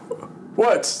 wow.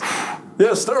 What?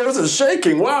 Yes, the earth is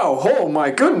shaking. Wow. Oh my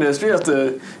goodness. We have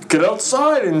to get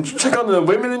outside and check on the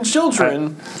women and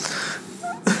children.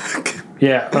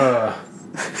 Yeah,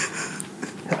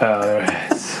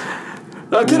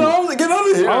 get out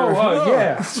of here. Oh,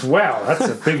 yeah. Wow, that's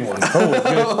a big one.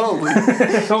 Holy.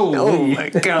 Oh my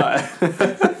God.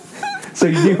 So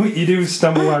you do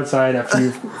stumble outside after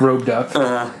you've robed up,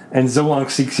 and Zolong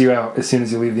seeks you out as soon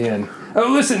as you leave the inn.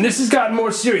 Oh, listen, this has gotten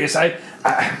more serious.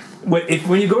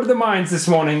 When you go to the mines this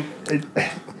morning,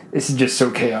 this is just so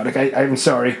chaotic. I'm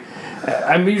sorry.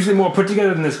 I'm usually more put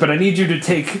together than this, but I need you to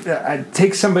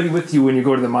take somebody with you when you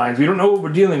go to the mines. We don't know what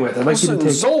we're dealing with. I'd like you to take...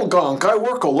 Zolgonk, I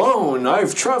work alone.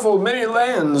 I've traveled many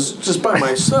lands just by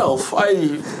myself.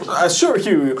 I assure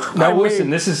you... Now listen,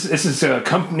 this is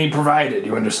company provided,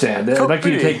 you understand? I'd like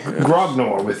you to take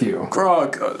Grognor with you.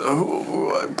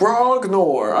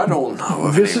 Grognor, I don't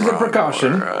know. This is a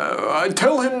precaution. I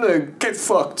tell him to get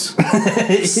fucked.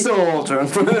 Soldier.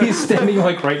 He's standing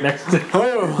like right next to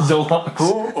Zolonx.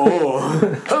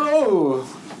 Hello.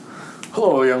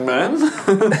 Hello, young man.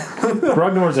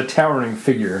 Grognor is a towering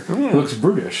figure who looks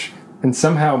brutish and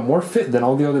somehow more fit than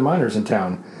all the other miners in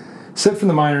town. Soot from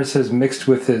the miners has mixed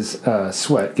with his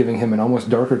sweat, giving him an almost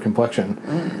darker complexion.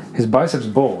 His biceps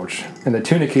bulge, and the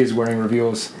tunic he is wearing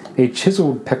reveals a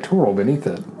chiseled pectoral beneath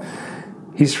it.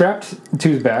 He's strapped to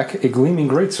his back a gleaming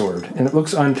greatsword, and it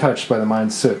looks untouched by the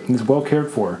mine's soot and is well cared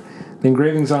for. The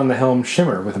engravings on the helm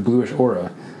shimmer with a bluish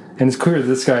aura, and it's clear that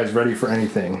this guy is ready for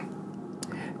anything.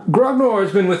 Grognor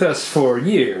has been with us for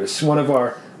years, one of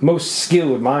our most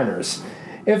skilled miners.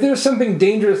 If there's something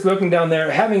dangerous lurking down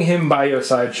there, having him by your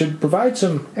side should provide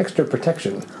some extra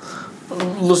protection.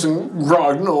 Listen,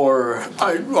 Grognor,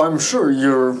 I'm sure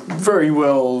you're very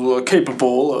well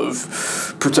capable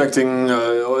of protecting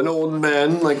an old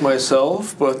man like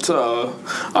myself, but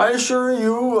I assure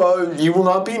you, you will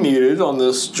not be needed on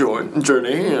this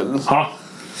journey. And Huh?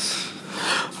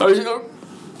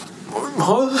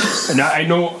 And I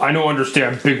know,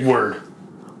 understand, big word.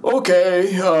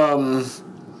 Okay,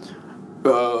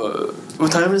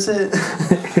 what time is it?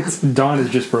 Dawn is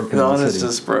just broken. Dawn is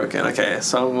just broken. Okay,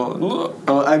 so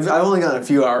I've only got a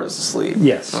few hours of sleep.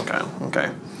 Yes.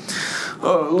 Okay.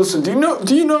 Listen, do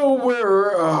you know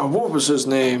where? What was his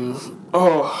name?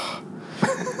 Oh,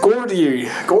 Gordy.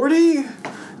 Gordy?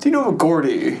 Do you know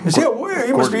Gordy?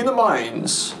 He must be in the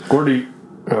mines. Gordy.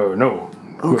 No.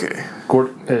 Okay.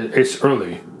 It's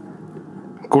early.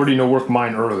 Gordy no work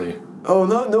mine early. Oh,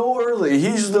 no early.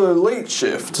 He's the late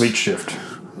shift. Late shift.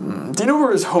 Do you know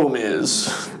where his home is?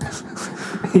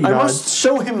 I must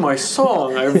show him my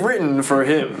song I've written for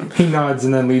him. He nods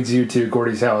and then leads you to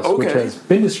Gordy's house, which has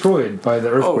been destroyed by the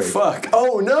earthquake. Oh, fuck.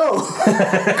 Oh, no.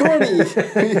 Gordy.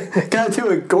 Gotta do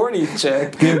a Gordy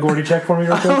check. Do you have a Gordy check for me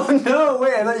real quick? Oh, no.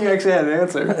 Wait, I thought you actually had an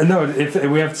answer. No,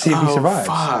 we have to see if he survives.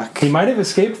 Fuck. He might have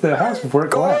escaped the house before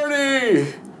it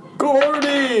collapsed.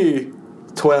 Gordy!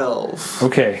 12.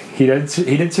 Okay, he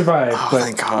did survive, but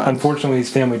thank God. Unfortunately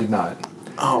his family did not.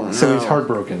 Oh, no. So he's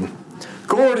heartbroken.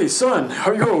 Gordy, son,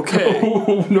 are you okay?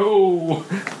 Oh, no.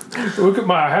 Look at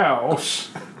my house.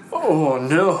 Oh,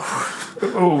 no.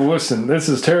 Oh, listen, this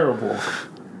is terrible.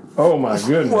 Oh, my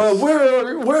goodness. Well,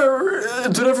 where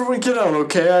did everyone get out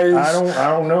okay? I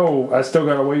don't know. I still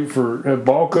got to wait for...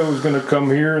 Balco's going to come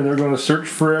here, and they're going to search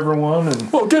for everyone,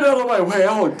 and... Well, get out of my way.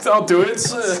 I'll do it.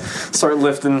 Start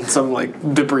lifting some,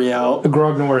 debris out.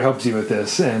 Grognor helps you with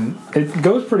this, and it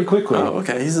goes pretty quickly. Oh,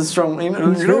 okay. He's a strong...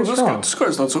 this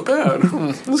guy's not so bad.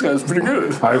 This guy's pretty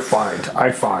good. I find.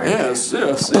 Yes.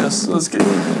 Let's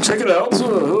check it out.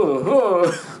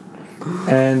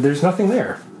 And there's nothing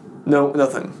there. No,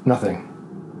 nothing. Nothing.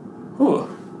 Who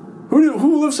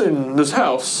lives in this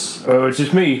house? Oh, it's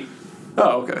just me.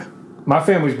 Oh, okay. My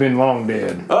family's been long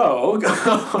dead. Oh, okay.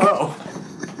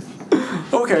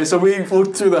 Okay, so we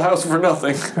looked through the house for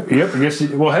nothing. Yep, I guess.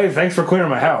 Well, hey, thanks for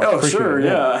clearing my house. Oh, sure,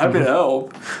 yeah. Happy to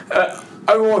help. I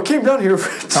came down here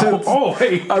to...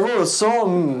 hey. I wrote a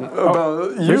song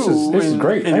about you this is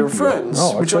great. and your friends.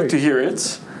 Would you like to hear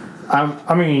it?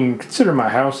 I mean, consider my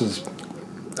house is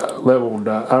leveled.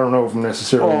 I don't know if I'm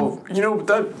necessarily... Oh,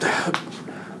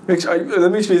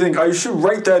 that makes me think I should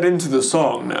write that into the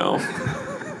song now.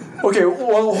 Okay,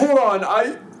 well, hold on.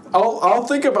 I'll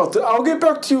think about that. I'll get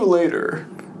back to you later.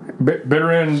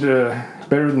 Better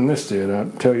than this did, I'll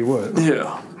tell you what.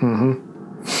 Yeah.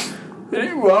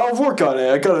 Mm-hmm. Well, I'll work on it.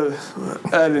 I gotta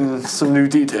add in some new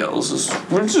details.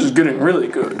 This is getting really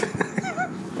good.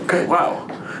 Okay, wow.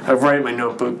 I write in my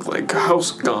notebook house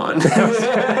gone.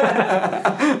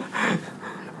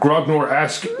 Grognor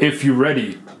asks if you're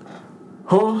ready.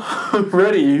 Huh?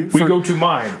 Ready? We go to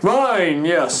mine. Mine,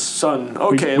 yes, son.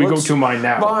 Okay, we go to mine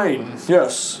now. Mine,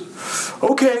 yes.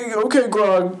 Okay,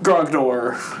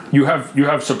 Grognor. You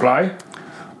have supply?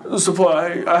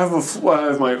 Supply. I have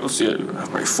my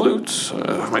flute.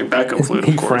 My backup flute.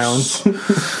 He of course.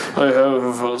 frowns. I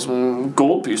have some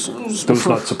gold pieces. Those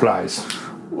not supplies.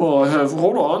 Well,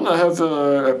 hold on. I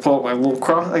pull out my little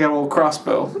I got a little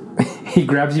crossbow. He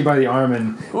grabs you by the arm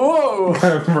and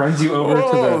kind of runs you over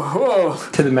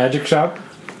to the magic shop.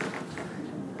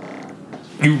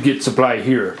 You get supply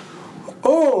here.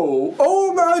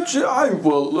 Oh, magic!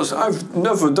 Listen, I've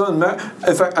never done that.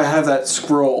 In fact, I have that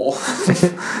scroll.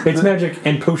 It's magic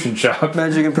and potion shop.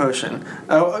 Magic and potion.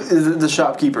 Oh, the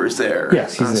shopkeeper is there.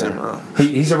 Yes, he's there.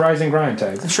 He's a rising grind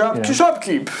type.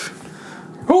 Shopkeep.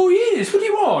 Oh, yes, what do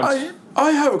you want?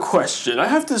 I have a question. I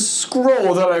have this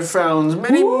scroll that I found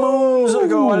many moons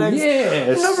ago, and I've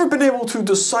never been able to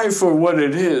decipher what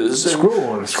it is.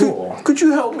 Scroll. Could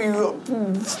you help me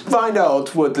find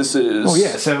out what this is? Oh,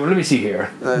 yeah, so let me see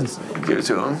here. Let's give it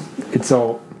to him. It's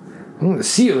all... the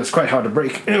seal is quite hard to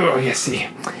break. Oh, yes, see.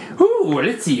 Ooh,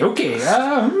 let's see. Okay.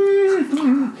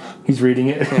 He's reading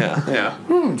it. Yeah.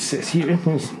 It says here...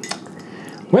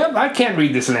 Well, I can't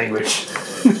read this language.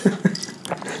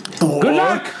 Good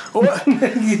luck! What?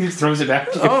 He just throws it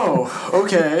back to you. Oh,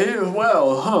 okay.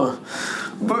 Well,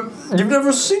 But you've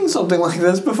never seen something like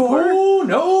this before? Oh,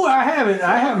 no, I haven't.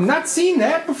 I have not seen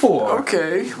that before.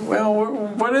 Okay. Well,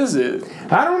 what is it?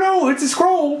 I don't know. It's a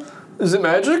scroll. Is it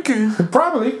magic?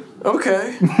 Probably.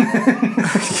 Okay.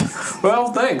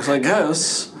 Well, thanks, I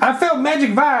guess. I felt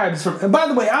magic vibes from... By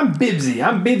the way, I'm Bibsy.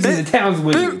 I'm Bibsy the Town's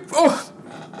Wizard.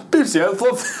 Bibsy, I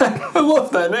love that. I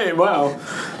love that name. Wow.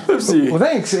 Bibsy. Well,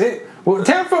 thanks.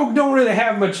 Town folk don't really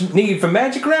have much need for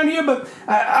magic around here, but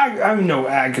I know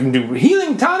I can do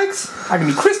healing tonics, I can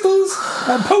do crystals,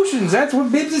 potions. That's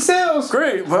what Bibsy sells.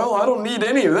 Great. Well, I don't need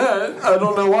any of that. I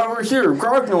don't know why we're here.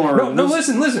 Grognor. No,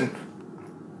 listen.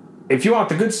 If you want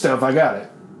the good stuff, I got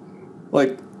it.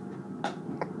 Like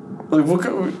what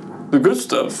kind the good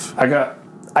stuff? I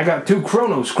got 2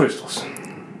 Chronos crystals.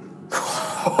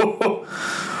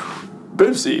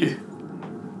 Bibsy,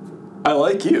 I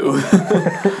like you.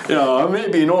 I may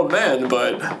be an old man,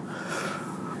 but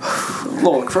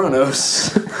little Chronos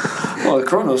crystals. Yeah,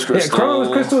 Chronos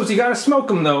crystals. You gotta smoke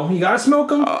them though.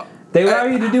 They allow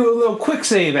you to do a little quick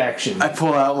save action. I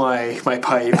pull out my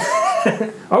pipe.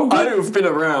 Oh, good. I've been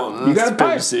around. You got a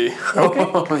pipe. Bibsy. Okay.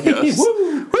 Oh, yes.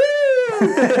 Woo!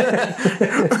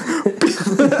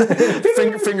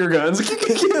 Finger guns.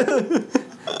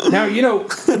 Now,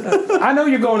 I know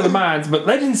you're going to the mines, but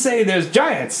legends say there's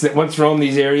giants that once roamed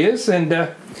these areas, and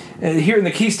here in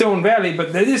the Keystone Valley,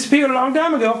 but they disappeared a long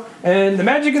time ago, and the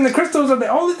magic and the crystals are the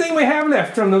only thing we have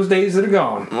left from those days that are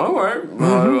gone. All right.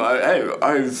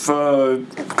 I've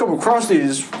come across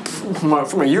these from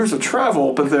my years of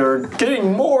travel, but they're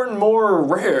getting more and more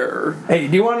rare. Hey,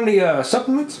 do you want any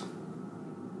supplements?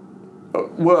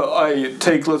 Well, I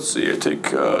take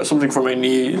something for my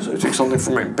knees, I take something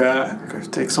for my back, I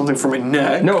take something for my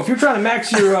neck. No, if you're trying to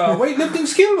max your weightlifting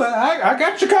skill, I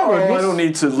got you covered. I don't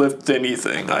need to lift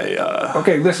anything.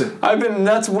 Okay, listen.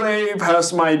 That's way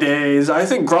past my days. I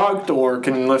think Grognor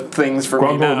can lift things for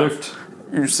me now. Lift.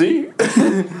 You see?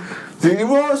 Do you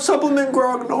want to supplement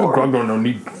Grognor? Grognor don't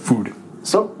need food.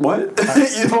 What?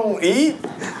 You don't eat?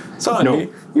 Son, no.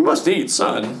 You must eat,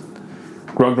 son.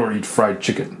 Grognor eats fried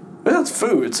chicken. That's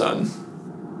food, son.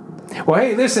 Well,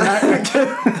 hey, listen.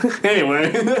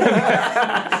 Anyway.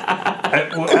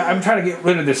 I'm trying to get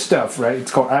rid of this stuff, right? It's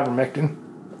called ivermectin.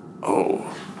 Oh.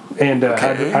 And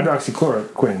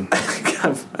hydroxychloroquine.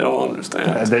 I don't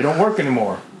understand. They don't work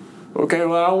anymore. Okay,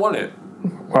 well, I don't want it.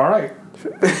 All right.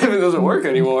 If it doesn't work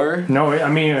anymore. No, I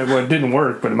mean, it didn't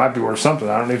work, but it might be worth something.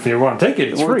 I don't know if you want to take it.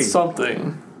 It's free.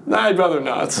 Something. I'd rather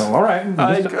not. Oh, all right.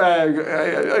 I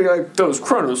like those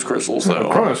Chronos crystals, though.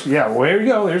 Chronos, yeah. Well, there you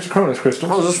go. There's Chronos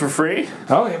crystals. Oh, is this for free?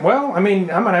 Oh, well, I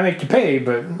mean, I'm gonna make you pay,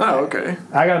 but oh, okay.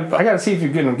 I gotta see if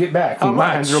you're gonna get back from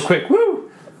mine real quick. Woo!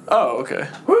 Oh, okay.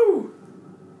 Woo!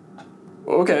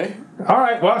 Okay. All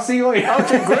right. Well, I'll see you later.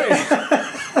 Okay, great.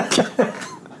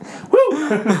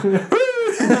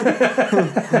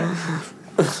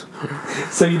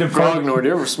 So you depart. Grognor, do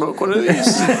you ever smoke one of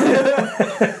these?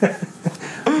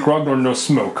 Grognor no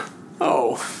smoke.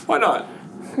 Oh, why not?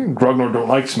 Grognor don't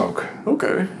like smoke.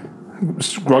 Okay.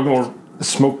 Grognor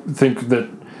think that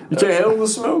you can't handle the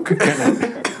smoke.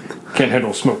 Can't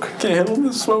handle smoke. Can't handle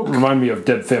the smoke. Remind me of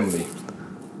Dead Family.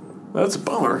 That's a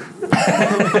bummer.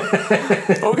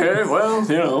 Okay, well,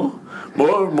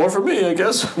 more for me, I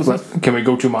guess. Can we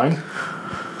go to mine?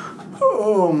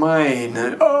 Oh,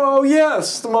 mine. Oh,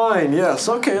 yes, the mine. Yes.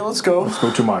 Okay, let's go. Let's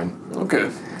go to mine. Okay.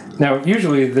 Now,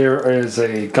 usually there is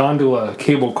a gondola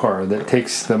cable car that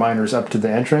takes the miners up to the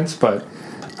entrance, but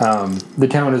the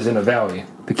town is in a valley,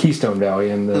 the Keystone Valley,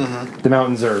 and the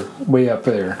mountains are way up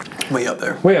there. Way up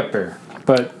there.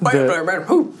 But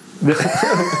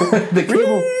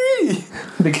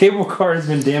the cable car has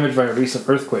been damaged by a recent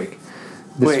earthquake.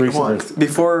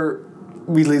 Before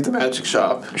we leave the magic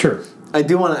shop. Sure. I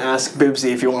do want to ask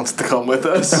Bibsy if he wants to come with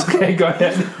us. Okay, go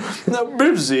ahead. Now,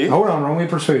 Bibsy. Hold on, roll me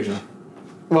persuasion.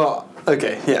 Well,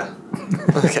 okay, yeah.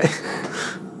 Okay.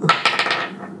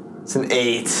 It's an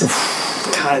 8.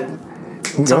 God.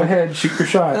 Go ahead, shoot your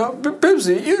shot. Now,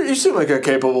 Bibsy, you seem like a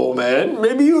capable man.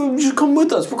 Maybe you should come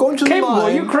with us. We're going to the mine. Capable?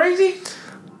 Are you crazy?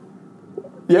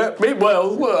 Yeah, they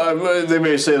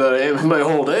may say that I am in my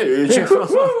old age.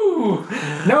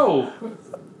 No.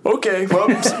 Okay, well,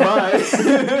 bye.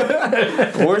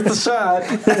 Worth the shot.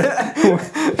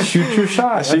 Shoot your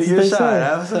shot. Shoot your shot,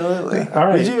 absolutely. All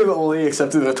right. Would you have only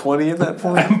accepted a 20 at that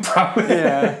point? Probably.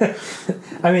 Yeah.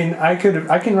 I mean, I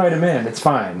can write him in. It's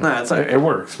fine. No, it's all right. It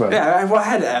works, but yeah, I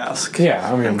had to ask.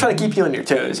 Yeah, I mean, I'm trying to keep you on your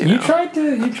toes. You tried.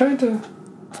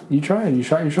 You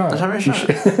shot your shot. I shot my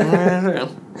shot.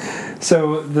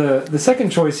 So the second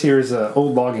choice here is an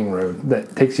old logging road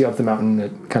that takes you up the mountain.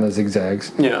 It kind of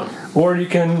zigzags. Yeah. Or you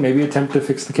can maybe attempt to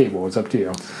fix the cable. It's up to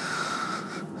you.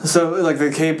 So, like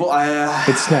the cable,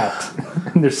 it snapped.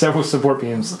 There's several support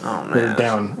beams that are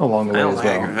down along the way as well. I don't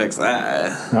think I can fix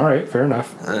that. All right, fair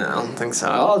enough. I don't think so.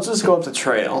 I'll just go up the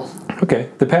trail.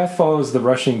 Okay. The path follows the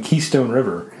rushing Keystone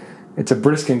River. It's a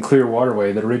brisk and clear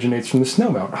waterway that originates from the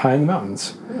snowmelt high in the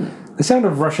mountains. The sound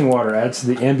of rushing water adds to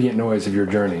the ambient noise of your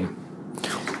journey.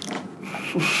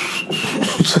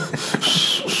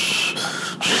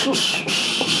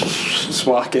 Just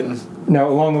walking. Now,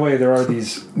 along the way, there are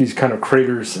these kind of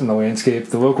craters in the landscape.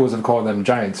 The locals have called them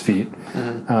Giant's Feet.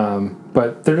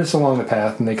 But they're just along the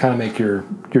path, and they kind of make your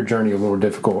journey a little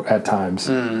difficult at times.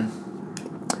 You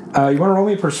want to roll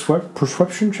me a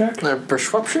perception check?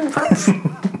 Perception?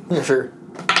 Yeah, sure.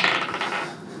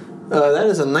 That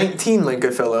is a 19, my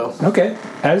good fellow. Okay.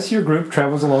 As your group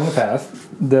travels along the path,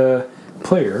 the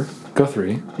player,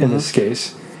 Guthrie, in this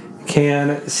case,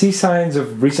 can see signs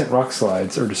of recent rock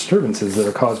slides or disturbances that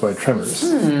are caused by tremors.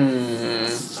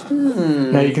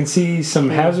 Now you can see some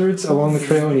hazards along the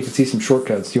trail, and you can see some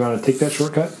shortcuts. Do you want to take that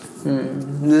shortcut?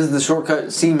 Does the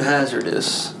shortcut seem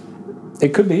hazardous?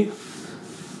 It could be.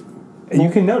 You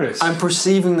can notice. I'm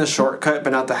perceiving the shortcut,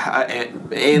 but not the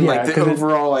like the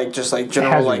overall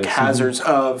general hazards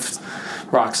of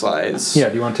rock slides. Yeah.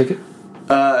 Do you want to take it?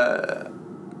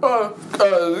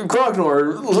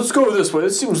 Grognor, let's go this way. It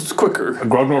seems quicker.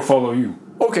 Grognor, follow you.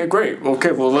 Okay, great.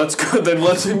 Okay, well, let's go. Then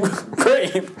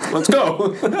great. Let's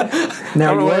go.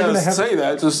 Now, I don't know why I say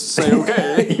that. Just say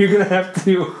okay. You're going to have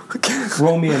to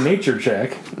roll me a nature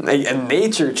check. A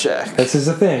nature check? This is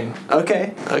a thing.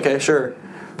 Okay, sure.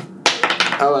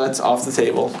 Oh, that's off the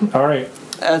table. All right.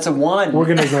 That's a 1. We're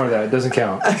going to ignore that. It doesn't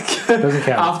count. Doesn't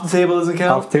count. Off the table doesn't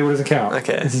count? Off the table doesn't count.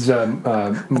 Okay. This is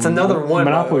that's another 1.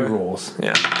 Monopoly rules.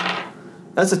 Yeah.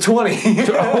 That's a 20.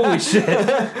 Holy shit.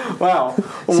 Wow.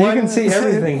 So you can see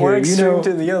everything here. One extreme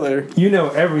to the other. You know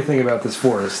everything about this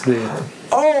forest.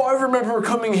 I remember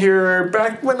coming here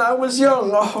back when I was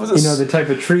young. You know the type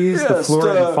of trees, the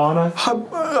flora and fauna?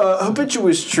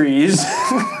 Habituous trees.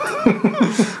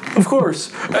 Of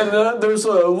course. And there's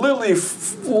a lily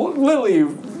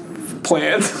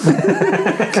plant.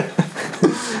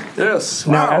 Yes.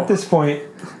 Now, wow. at this point,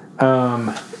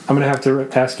 I'm going to have to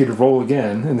ask you to roll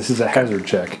again, and this is a hazard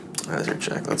check. Hazard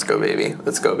check. Let's go, baby.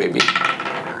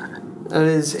 That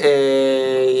is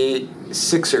a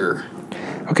 6er.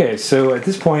 Okay, so at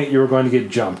this point, you were going to get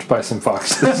jumped by some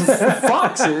foxes.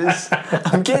 Foxes?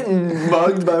 I'm getting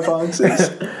mugged by foxes.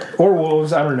 Or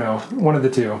wolves, I don't know. One of the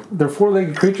two. They're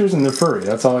 4-legged creatures, and they're furry.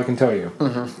 That's all I can tell you.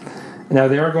 Now,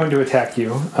 they are going to attack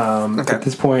you. At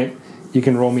this point, you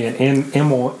can roll me an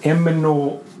animal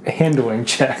handling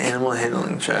check. Animal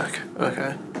handling check.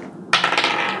 Okay.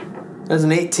 That's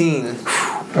an 18.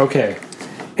 Okay.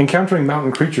 Encountering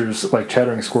mountain creatures like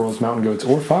chattering squirrels, mountain goats,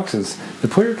 or foxes, the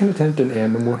player can attempt an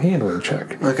animal handling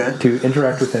check to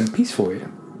interact with them peacefully.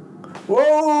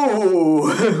 Whoa!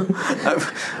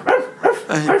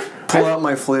 I pull out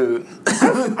my flute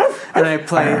and I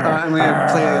play. I'm gonna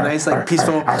play a nice,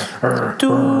 peaceful.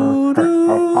 Do do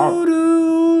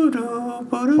do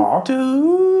do do.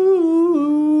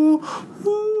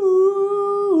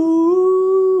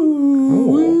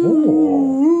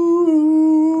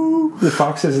 The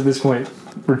foxes at this point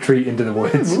retreat into the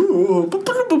woods.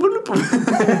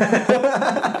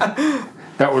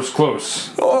 That was close.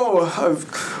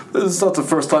 This is not the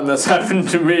first time that's happened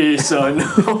to me, son.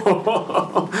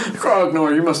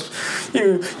 Grognor, you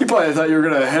probably thought you were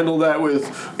gonna handle that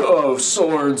with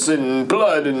swords and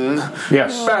blood and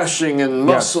mashing and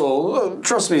muscle.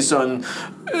 Trust me, son.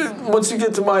 Once you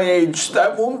get to my age,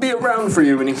 that won't be around for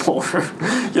you anymore.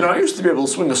 I used to be able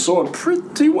to swing a sword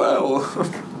pretty well.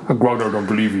 Grognor don't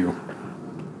believe you.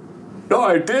 No,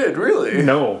 I did, really.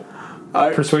 No.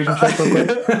 Persuasion check real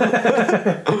quick.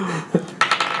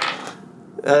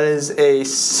 That is a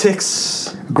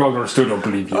 6. Grognor still don't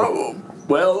believe you.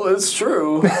 Well, it's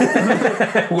true.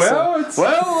 Well,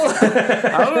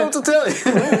 I don't know what to tell you.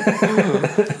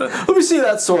 Let me see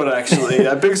that sword, actually.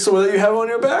 That big sword that you have on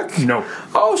your back? No.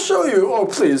 I'll show you. Oh,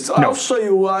 please. No. I'll show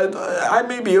you. I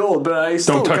may be old, but I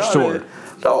still Don't touch got sword. it.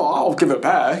 No, I'll give it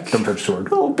back. Don't touch sword.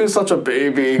 Don't be such a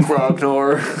baby,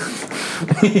 Grognor.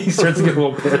 He starts to get a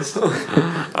little pissed.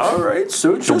 All right,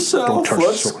 suit yourself.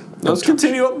 Let's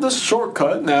continue up this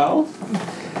shortcut now.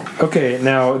 Okay,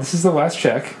 now this is the last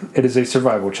check. It is a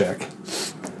survival check.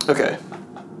 Okay.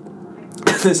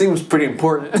 This seems pretty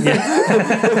important.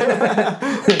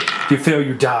 If you fail,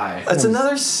 you die. That's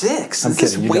another 6. I'm Is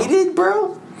this kidding, you weighted,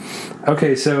 bro?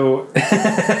 Okay, so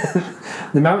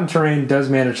the mountain terrain does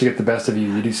manage to get the best of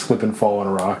you. You do slip and fall on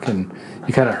a rock, and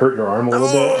you kind of hurt your arm a little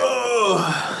bit.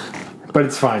 But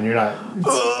it's fine. You're not.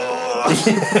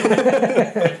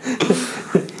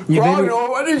 Grognor,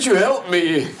 why didn't you help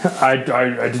me? I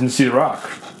didn't see the rock.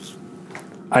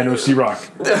 I know see rock.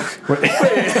 Wait.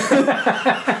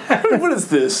 What is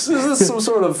this? Is this some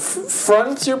sort of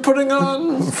front you're putting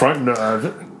on? Front?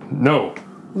 No.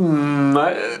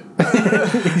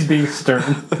 He's being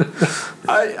stern.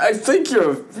 I think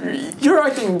you're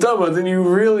acting dumber than you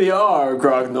really are,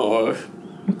 Grognor.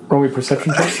 Roll me a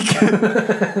perception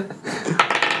check.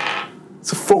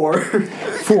 It's a 4.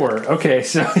 4. Okay,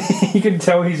 so you can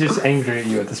tell he's just angry at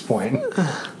you at this point.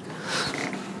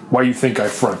 Why you think I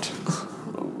front?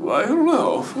 I don't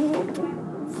know.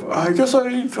 I guess I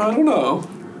don't know.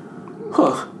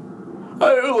 Huh.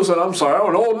 Listen, I'm sorry, I'm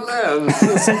an old man.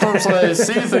 Sometimes I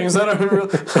see things that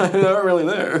aren't really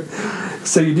there.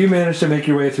 So you do manage to make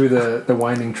your way through the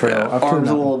winding trail. Yeah, up arm's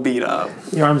to a little beat up.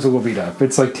 Your arm's a little beat up.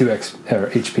 It's like 2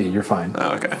 HP. You're fine.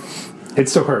 Oh, okay. It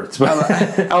still hurts, but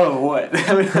out of what?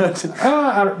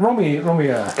 roll me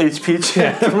HP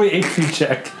check. Yeah, roll me HP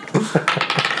check.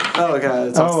 Oh god!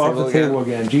 It's off the table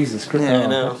again. Jesus Christ! Yeah, I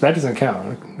know. That doesn't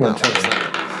count. No,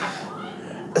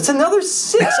 it's another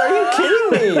 6. Are you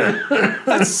kidding me?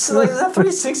 That's like, is that 3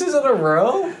 6s in a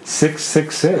row? 6,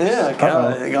 6, 6. Yeah,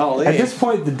 golly. At this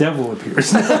point, the devil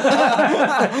appears. Let's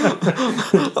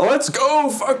go,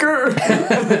 fucker!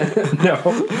 No,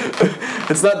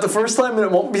 it's not the first time, and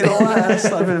it won't be the last.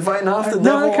 I've been fighting off the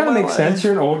devil. No, that kind of makes sense.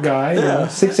 You're an old guy. Yeah. You know,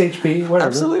 6 HP, whatever.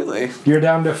 Absolutely. You're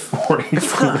down to 4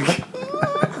 HP.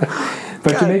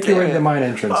 But to make your way to the mine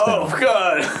entrance, oh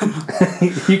god!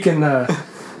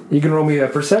 you can roll me a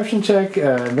perception check,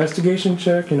 investigation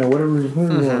check, whatever.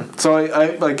 Mm-hmm. So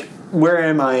I like, where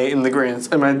am I in the grand? Is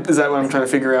that what I'm trying to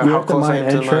figure out? You're how at the close I mine am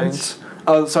to the entrance. mines?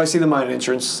 Oh, so I see the mine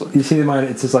entrance. You see the mine.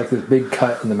 It's just like this big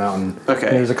cut in the mountain. Okay.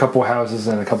 And there's a couple houses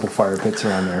and a couple fire pits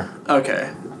around there.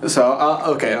 Okay. So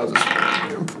I'll just.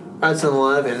 That's an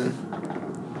 11.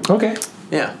 Okay.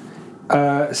 Yeah.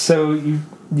 So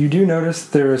you do notice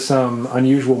there are some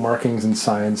unusual markings and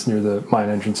signs near the mine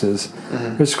entrances.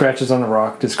 Mm-hmm. There's scratches on the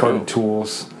rock, discarded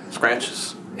tools.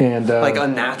 Scratches? And like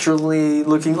unnaturally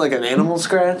looking, like an animal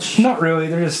scratch? Not really.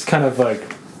 They're just kind of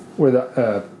like where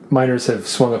the miners have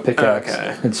swung a pickaxe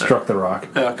and struck the rock.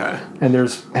 Okay. And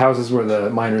there's houses where the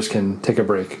miners can take a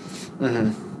break.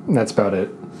 Mm-hmm. And that's about it.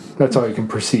 That's all you can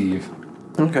perceive.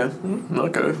 Okay.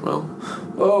 Okay. Well.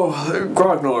 Oh,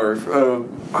 Grognor.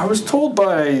 I was told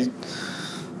by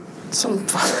some.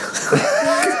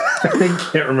 I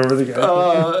can't remember the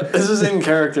guy. This is in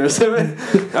character. What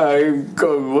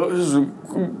was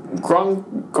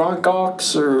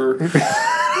Gronkox or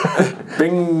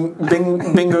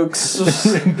Bingooks,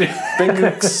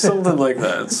 something like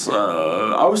that.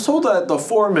 I was told that the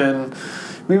foreman,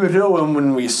 we would know him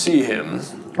when we see him.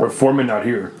 Or foreman not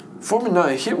here. Foreman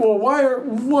not here? Well,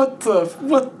 what?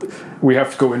 We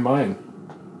have to go in mine.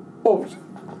 Oh,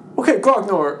 okay,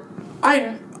 Grognor,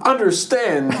 I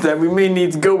understand that we may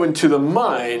need to go into the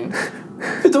mine.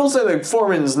 But don't say that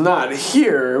foreman's not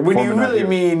here when you really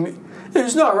mean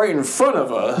he's not right in front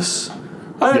of us.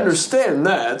 I understand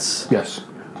that. Yes.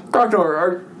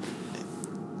 Grognor,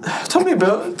 tell me a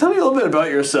little bit about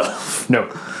yourself. No.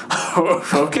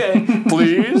 Okay,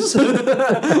 please.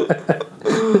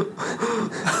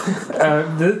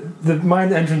 The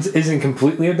mine entrance isn't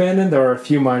completely abandoned. There are a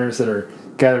few miners that are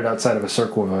gathered outside of a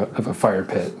circle of a fire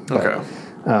pit. But, okay.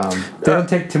 They don't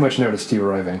take too much notice to you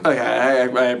arriving. Okay, I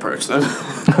approach them.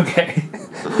 Okay.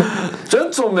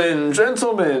 Gentlemen,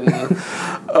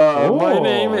 my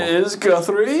name is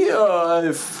Guthrie.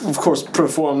 I've, of course,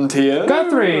 performed here.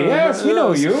 Guthrie, yes, we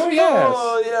know you, yes.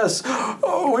 Oh, yes.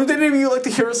 Oh, would any of you like to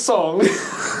hear a song?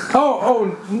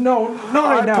 No, not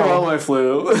right now. I put on my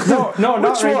flute. No, not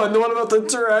Which right. one? The one about the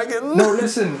dragon? No,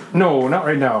 listen, no, not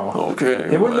right now.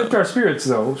 Okay. It would lift our spirits,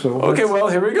 though. So okay, well,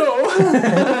 here we go.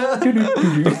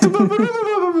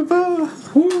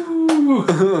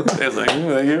 you.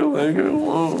 Thank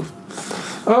you.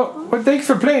 Oh, well, thanks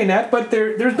for playing that, but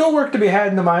there's no work to be had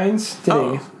in the mines today.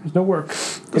 Oh. There's no work.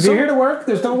 If you're here to work,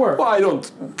 there's no work. Well, I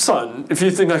don't... Son, if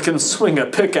you think I can swing a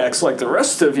pickaxe like the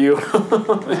rest of you...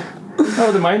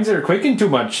 Oh, the mines are quaking too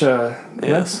much.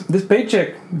 Yes. This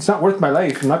paycheck, it's not worth my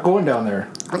life. I'm not going down there.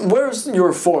 Where's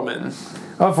your foreman?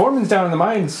 Foreman's down in the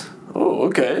mines. Oh,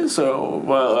 okay. So,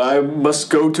 well, I must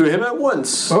go to him at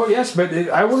once. Oh, yes, but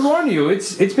I will warn you,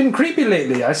 it's been creepy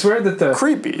lately. I swear that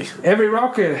Creepy? every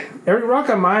rock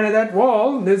I mine at that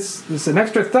wall, there's an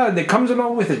extra thud that comes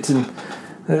along with it, and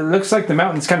it looks like the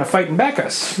mountain's kind of fighting back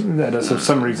us for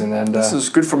some reason. And this is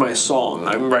good for my song.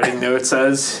 I'm writing notes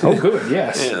as... Oh, good,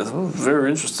 yes. Yeah, very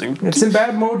interesting. It's in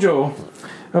bad mojo.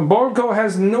 Borgo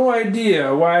has no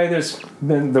idea why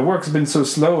the work's been so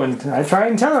slow, and I try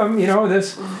and tell him,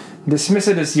 dismiss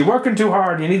it as you're working too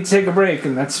hard, you need to take a break,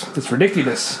 and that's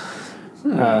ridiculous.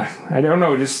 I don't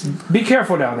know, just be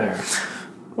careful down there.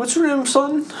 What's your name,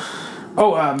 son?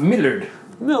 Oh, Millard.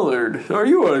 Millard. Are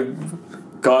you a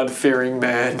God-fearing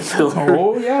man, Millard?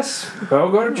 Oh, yes.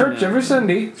 I'll go to church every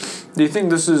Sunday. Do you think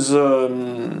this is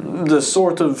the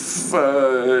sort of...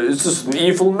 is this an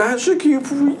evil magic you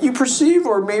perceive,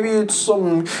 or maybe it's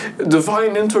some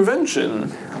divine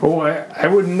intervention? Oh, I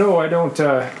wouldn't know. I don't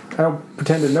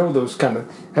pretend to know those kind of...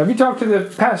 Have you talked to the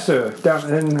pastor down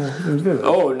in the village?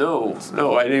 Oh, no,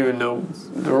 I didn't even know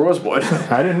there was one.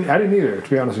 I didn't either, to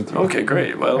be honest with you. Okay,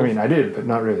 great. Well, I mean, I did, but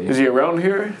not really. Is he around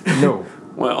here? No.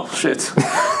 Well, shit.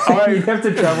 You have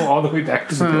to travel all the way back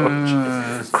to the village.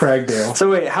 Cragdale. So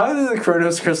wait, how do the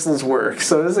Chronos crystals work?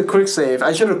 So this is a quick save.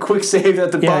 I should have quick saved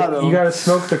at the bottom. You gotta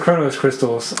smoke the Chronos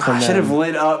crystals. I should have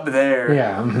lit up there.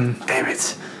 Yeah. Mm-hmm. Damn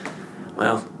it.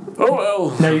 Well. Oh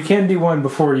well. Now you can do one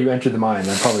before you enter the mine.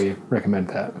 I'd probably recommend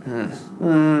that.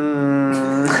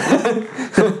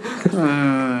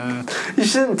 You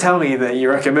shouldn't tell me that you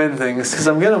recommend things, because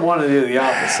I'm gonna want to do the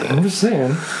opposite. I'm just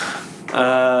saying.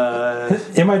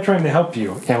 Am I trying to help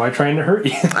you? Am I trying to hurt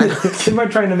you? Am I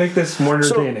trying to make this more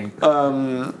entertaining?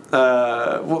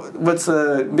 What's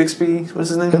Bixby? What's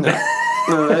his name? No,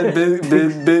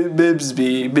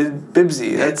 Bibsy.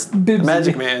 That's Bibsy.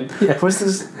 Magic Man. Yeah. What's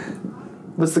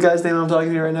the guy's name I'm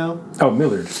talking to right now? Oh,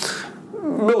 Millard.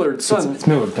 Millard, son. It's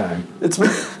Millard time. It's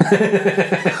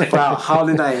wow, how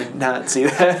did I not see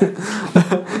that?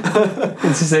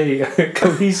 This is a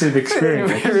cohesive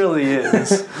experience. It really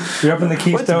is. You're up in the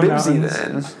Keystone What's Bibsy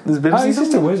Mountains. then? Is Bibsy He's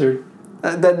just a wizard.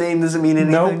 That name doesn't mean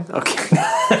anything? Nope. Okay.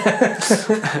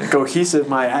 Cohesive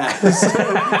my ass.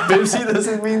 Bibsy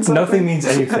doesn't mean something? Nothing means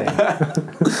anything.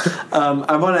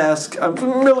 I want to ask,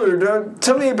 Millard,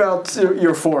 tell me about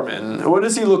your foreman. What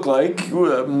does he look like?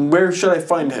 Where should I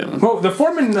find him? Well, the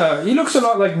foreman, he looks a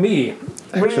lot like me.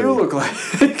 Actually. What do you look like?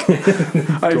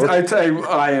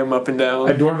 I am up and down.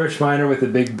 A dwarvish miner with a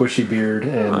big bushy beard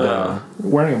and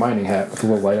wearing a mining hat with a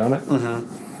little light on it. Mm-hmm.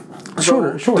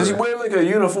 Shorter. Does he wear like a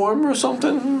uniform or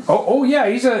something? Oh yeah,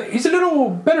 he's a little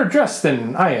better dressed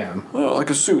than I am. Oh, like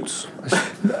a suit. A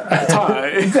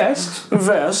tie. Vest,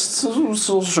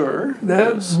 so sure.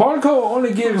 Barco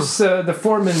only gives the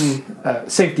foreman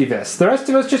safety vests. The rest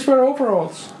of us just wear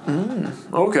overalls.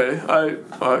 Okay, I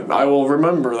will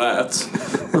remember that.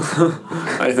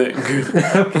 I think.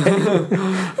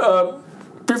 Okay.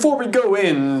 Before we go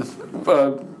in,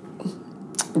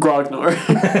 Grognar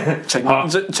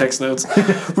checks notes.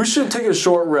 We should take a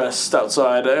short rest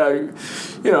outside. I'm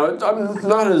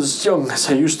not as young as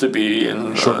I used to be,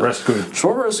 and Short rest,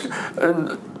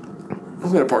 and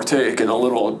I'm gonna partake in a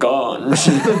little ganj.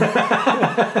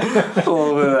 A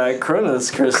little bit of that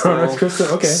Chronos crystal.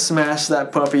 Okay. Smash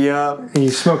that puppy up. And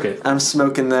you smoke it. I'm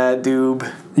smoking that doob.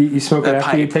 You smoke it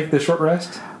after pipe. you take the short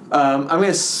rest? I'm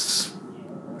gonna.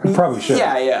 You probably should.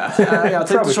 Yeah. I'll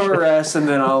take the short rest and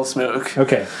then I'll smoke.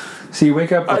 Okay. So you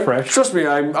wake up refreshed. Trust me,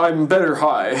 I'm better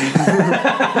high.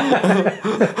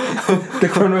 The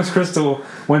Chronos crystal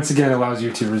once again allows you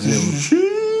to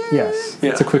resume. Yes.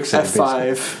 Yeah. It's a quick save.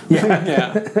 F5. Yeah.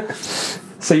 Yeah.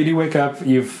 So you do wake up.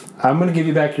 I'm going to give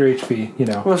you back your HP.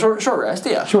 Well, short rest.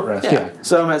 Yeah. Short rest. Yeah.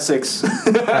 So I'm at 6.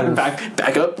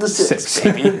 back up to 6,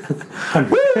 baby.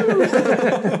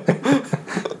 100.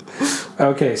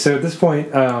 Okay. So at this point,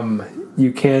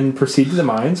 you can proceed to the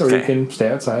mines, or you can stay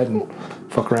outside and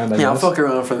fuck around. I'll fuck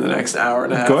around for the next hour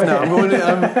and a half. Go ahead. No, I'm going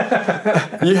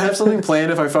to, you have something planned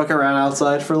if I fuck around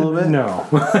outside for a little bit? No.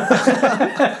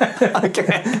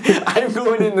 Okay. I'm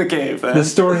going in the cave then. The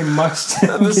story must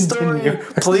The story,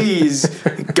 please,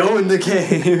 go in the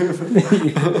cave.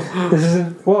 This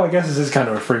isn't... Well, I guess this is kind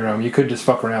of a free roam. You could just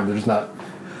fuck around. There's not...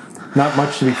 Not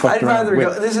much to be fucked I'd around rather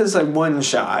with. go. This is like one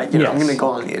shot. You know, I'm Yes. gonna go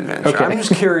on the adventure. Okay. I'm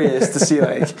just curious to see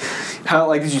like how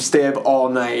like did you stay up all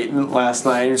night last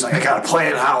night? You're just like I gotta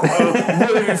plan how.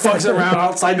 What if he fucks around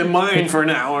outside the mine for an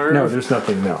hour? No, there's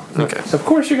nothing. No. Okay. Of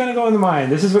course you're gonna go in the mine.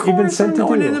 This is what you've been sent to do.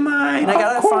 Going in the mine. I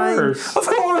gotta find. Of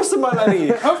course,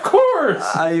 buddy. Of course.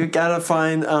 I gotta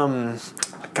find.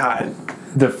 God.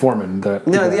 The foreman.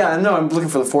 I'm looking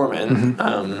for the foreman.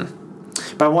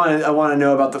 But I want to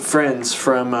know about the friends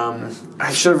from.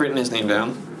 I should have written his name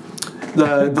down.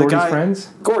 The Gordy's guy. friends?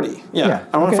 Gordy. Yeah.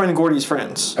 I want to find Gordy's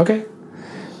friends. Okay.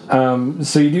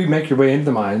 So you do make your way into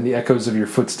the mine. The echoes of your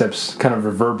footsteps kind of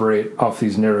reverberate off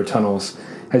these narrow tunnels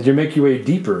as you make your way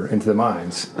deeper into the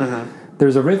mines.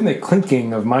 There's a rhythmic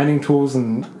clinking of mining tools,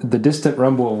 and the distant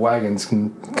rumble of wagons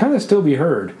can kind of still be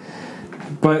heard.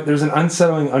 But there's an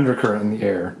unsettling undercurrent in the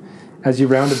air. As you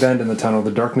round a bend in the tunnel,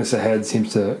 the darkness ahead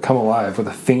seems to come alive with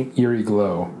a faint, eerie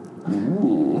glow.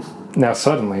 Ooh. Now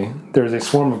suddenly, there is a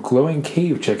swarm of glowing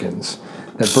cave chickens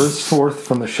that burst forth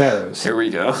from the shadows. Here we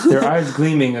go. Their eyes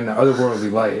gleaming in the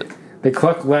otherworldly light. They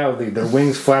cluck loudly, their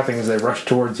wings flapping as they rush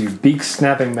towards you, beaks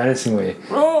snapping menacingly.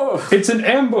 Oh! It's an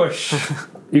ambush!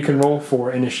 You can roll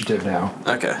for initiative now.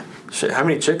 Okay. Shit, how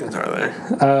many chickens are there?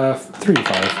 3 to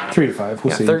 5. 3 to 5,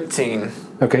 we'll see. 13.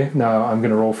 Okay, now I'm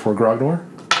going to roll for Grognor.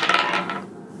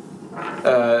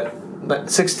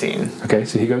 16. Okay,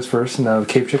 so he goes first. Now the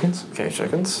cave chickens. Okay,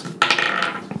 chickens.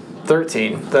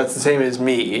 13. That's the same as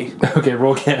me. Okay,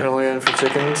 roll again. Roll again for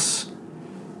chickens.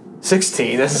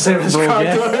 16. That's the same as Roll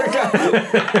again.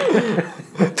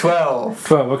 12.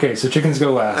 12. Okay, so chickens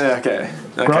go last. Okay.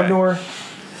 Grognor,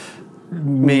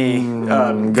 Me.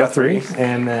 Guthrie,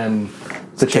 and then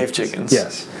the Cave chickens.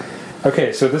 Yes.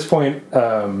 Okay, so at this point,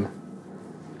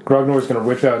 Grognor's going to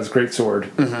whip out his greatsword.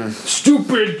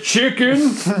 Stupid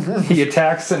chicken! He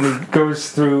attacks and he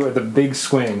goes through the big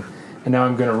swing. And now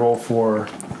I'm going to roll for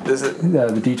Is it?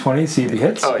 the D20, see if he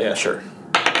hits. Oh, yeah, sure.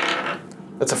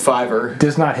 That's a 5-er.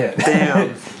 Does not hit.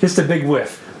 Damn. Just a big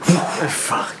whiff.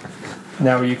 Fuck.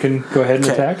 Now you can go ahead and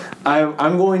attack.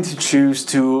 I'm going to choose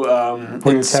to. What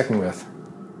are you attacking with?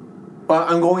 Well,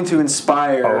 I'm going to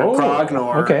inspire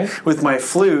Grognor with my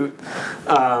flute,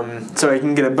 so I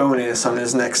can get a bonus on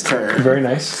his next turn. Very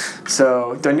nice.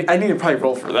 So I need to probably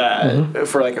roll for that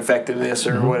for like effectiveness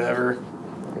or whatever.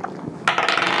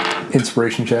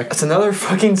 Inspiration check. It's another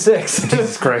fucking 6.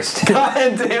 Jesus Christ.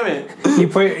 God damn it. You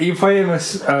play him an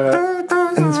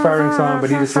inspiring song, but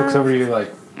he just looks over to you like,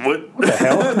 What the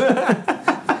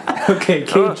hell? Okay,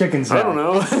 cave chickens now. I don't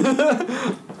know.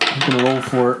 I'm going to roll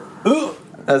for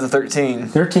That's a 13.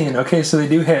 13. Okay, so they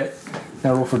do hit.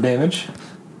 Now roll for damage.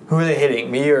 Who are they hitting?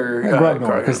 Me or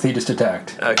Grognor, because he just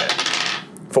attacked. Okay.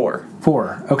 4.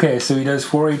 4. Okay, so he does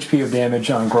 4 HP of damage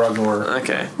on Grognor.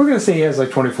 Okay. We're going to say he has like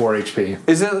 24 HP.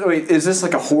 Is this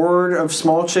like a horde of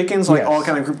small chickens, like Yes. all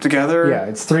kind of grouped together? Yeah,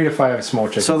 it's 3 to 5 small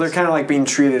chickens. So they're kind of like being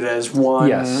treated as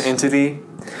one entity?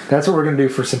 That's what we're going to do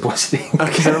for simplicity.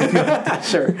 Okay.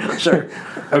 Sure.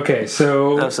 Okay,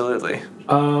 so... Absolutely.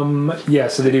 Yeah,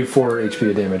 so they do 4 HP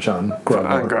of damage on Grognor.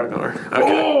 On Grognor. Okay.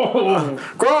 Oh!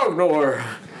 Grognor!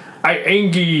 I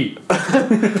angy!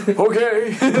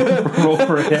 Okay. Roll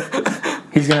for a hit.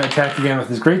 He's going to attack again with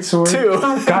his greatsword. 2.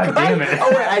 God damn it.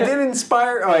 Oh, wait, I did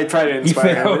inspire... Oh, I tried to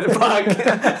inspire him.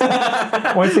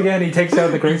 Fuck. Once again, he takes out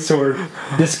the greatsword,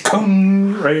 just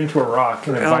come right into a rock,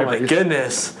 and it vibrates. Oh, my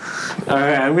goodness. All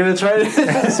right, I'm going to try to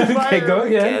inspire Okay, go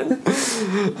again.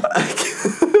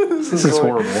 This is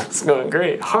horrible. It's going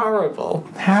great. Horrible.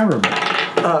 Terrible.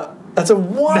 That's a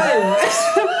 1.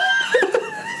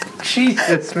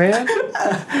 Jesus, man.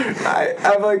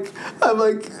 I'm like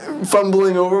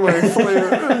fumbling over my flare.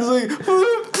 It's like,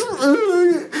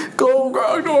 go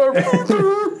Grognor.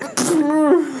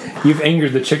 You've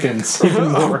angered the chickens even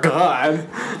more. Oh God.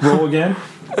 Roll again.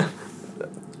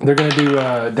 They're going to do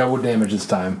double damage this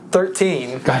time.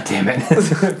 13. God damn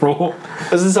it. Roll.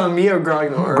 Is this on me or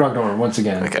Grognor? Grognor, once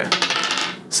again. Okay.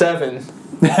 7.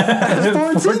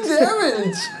 That's 14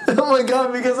 damage! Oh my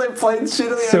god, because I played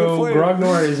shit on the So flare.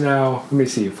 Grognor is now, let me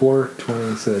see, 4,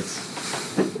 20, so that's,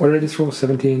 what did I just roll?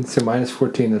 17, so minus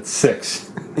 14, that's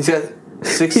 6. He's got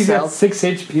 6 He's got health. 6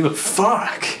 HP.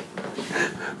 Fuck!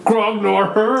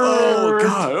 Grognor hurts!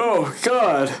 Oh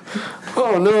god.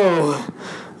 Oh no.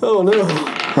 Oh no.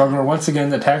 Grognor once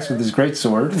again attacks with his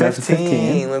greatsword. That's a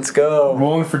 15. Let's go.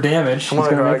 Rolling for damage. Come on,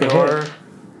 He's going to make a Grognor. hit.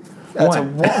 That's One.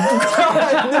 a 1.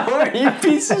 Grognor, you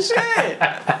piece of shit!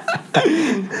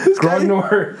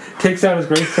 Grognor takes out his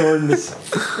greatsword and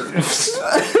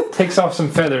just takes off some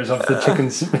feathers off the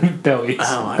chicken's bellies.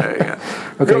 Oh, there you go.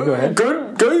 Okay, go ahead.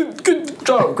 Good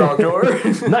job,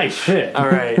 Grognor. Nice shit. All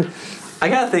right. I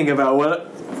gotta think about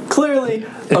what Clearly.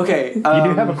 Okay. You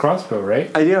do have a crossbow, right?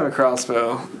 I do have a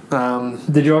crossbow.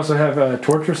 Did you also have a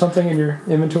torch or something in your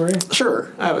inventory?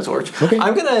 Sure, I have a torch. Okay.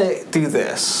 I'm gonna do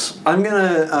this. I'm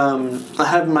gonna I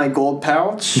have my gold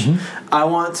pouch. Mm-hmm. I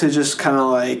want to just kind of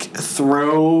like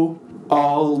throw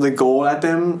all the gold at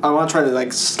them. I want to try to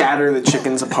like scatter the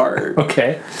chickens apart.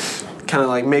 Okay. Kind of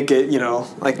like make it,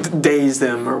 like daze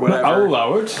them or whatever. I'll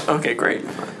allow it. Okay, great.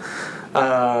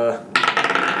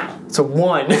 So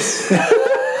 1.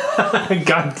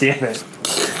 God damn it.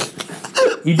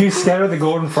 You do scatter the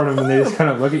gold in front of them and they just kind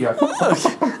of look at you like,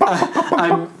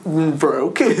 I'm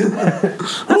broke.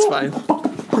 That's fine.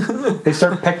 they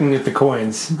start pecking at the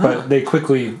coins, but they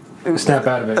quickly snap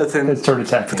out of it and start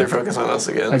attacking. Put their focus on us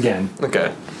again.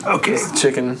 Okay.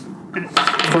 Chicken.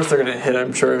 Of course they're going to hit,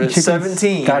 I'm sure of it.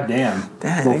 17. God damn.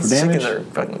 Roll for damage. Chickens are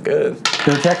fucking good.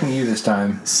 They're attacking you this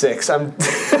time. 6. I'm...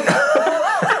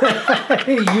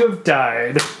 You have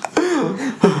died.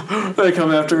 They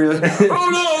come after me like, oh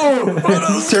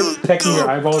no! Start pecking your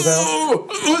eyeballs out.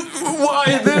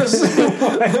 Why this?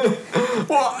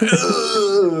 Why?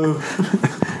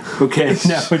 Okay,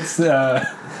 now it's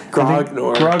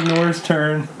Grognor's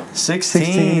turn.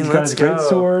 16. Got a great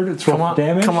sword. It's roll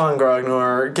damage. Come on,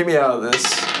 Grognor. Get me out of this.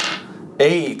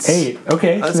 8. 8.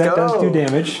 Okay, Let's so that go. does do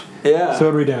damage. Yeah. So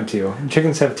what are we down to?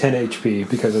 Chickens have 10 HP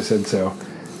because I said so.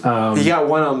 You got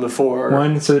 1 on before.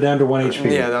 1, so they're down to 1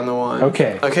 HP. Yeah, down to 1.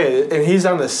 Okay. Okay, and he's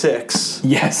down to 6.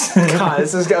 Yes. God,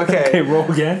 this is okay. Okay,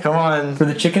 roll again. Come on. For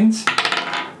the chickens.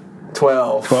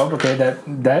 12. 12. Okay, that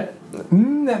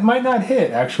might not hit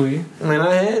actually. Might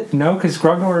not hit. No, because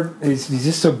Grognor he's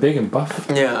just so big and buff.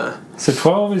 Yeah. So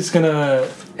 12 is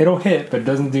it'll hit, but it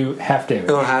doesn't do half damage.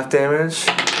 It'll half damage.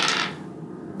 7.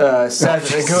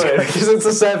 Good, because it's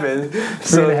a 7.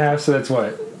 3.5. So that's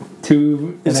what.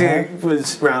 2.5.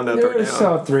 Let's round up right now.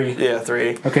 So 3. Yeah,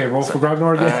 3. Okay, roll for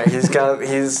Grognor again. Alright,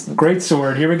 he's great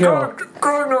sword. Here we go.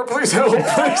 Grognor, please help!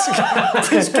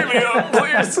 Please get me up,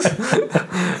 please.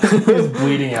 He's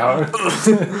bleeding out.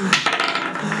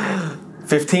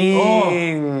 15.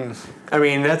 Oh. I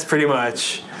mean, that's pretty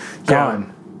much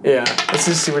gone. Yeah, let's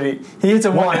just see what he hits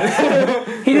a 1.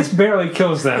 He just barely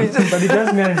kills them, but he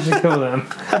does manage to kill them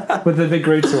with the big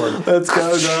great sword. Let's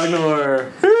go,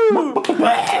 Grognor.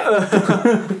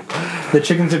 The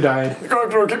chickens have died.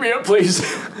 Grognor, get me up, please.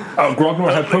 Oh,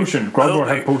 Grognor had potion. Grognor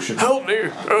had potion. Help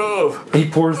me. Oh. He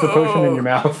pours the potion in your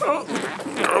mouth.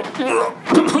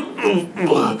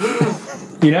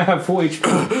 You now have full HP.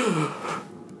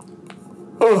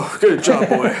 Oh, good job,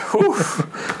 boy.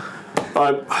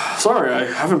 I'm sorry, I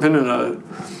haven't been in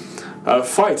a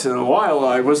fight in a while.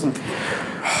 I wasn't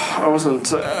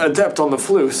adept on the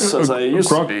flutes as I used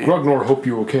to be. Grognor, hope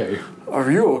you okay. Are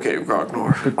you okay,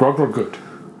 Grognor? Grognor, good.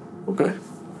 Okay.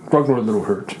 Grognor a little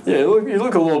hurt. Yeah, you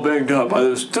look a little banged up.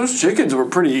 Those chickens were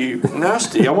pretty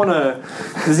nasty. I wanna.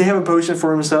 Does he have a potion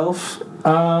for himself?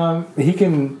 He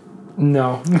can.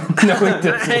 No, no, he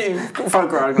doesn't. Hey, fuck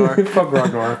Grognor. Fuck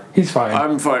Grognor. He's fine.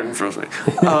 I'm fine, trust me.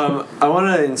 I want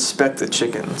to inspect the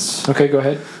chickens. Okay, go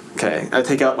ahead. Okay, I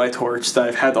take out my torch that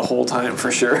I've had the whole time for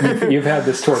sure. You've had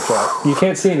this torch out. You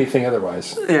can't see anything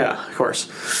otherwise. Yeah, of course.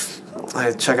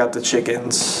 I check out the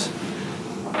chickens.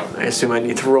 I assume I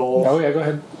need to roll. Oh yeah, go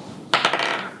ahead.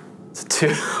 It's a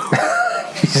 2.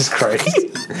 Jesus Christ.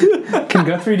 Can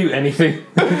Guthrie do anything?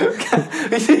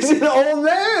 He's an old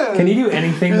man. Can he do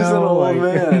anything? He's an old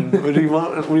man. What do you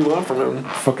want from him?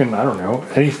 Fucking, I don't know.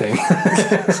 Anything.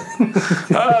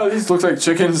 These look like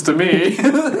chickens to me.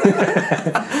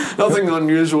 Nothing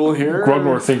unusual here.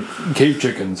 Grognor think cave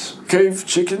chickens. Cave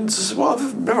chickens? Well,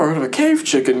 I've never heard of a cave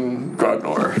chicken,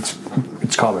 Grognor.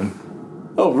 It's common.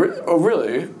 Oh,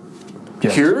 really?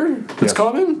 Yes. Here? It's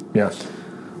common? Yes.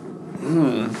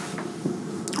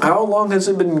 How long has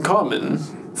it been common?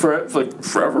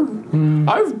 Forever?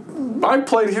 I've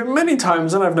played here many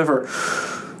times and I've never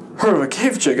heard of a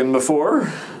cave chicken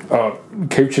before.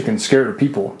 Cave chickens scared of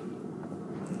people.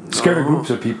 Scared of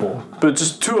groups of people. But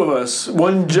just 2 of us,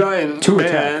 one giant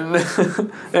man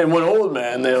and one old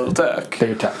man, they'll attack.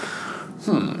 They attack.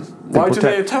 Why do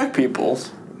they attack people?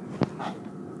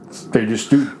 They just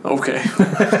do. Okay.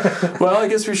 Well, I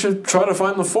guess we should try to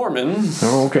find the foreman.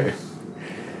 Oh, okay.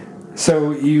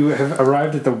 So you have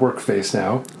arrived at the work face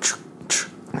now.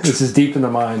 This is deep in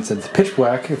the mines. It's pitch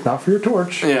black, if not for your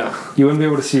torch. Yeah. You wouldn't be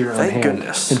able to see your own Thank hand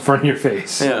goodness. in front of your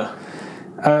face. Yeah.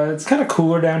 It's kind of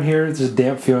cooler down here. There's a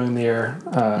damp feeling in the air.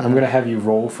 I'm going to have you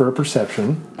roll for a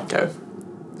perception. Okay.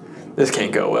 This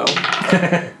can't go well.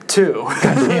 2. God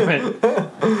damn it.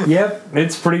 Yep,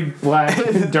 it's pretty black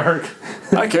and dark.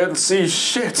 I can't see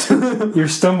shit. You're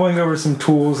stumbling over some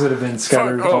tools that have been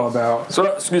scattered all about. So,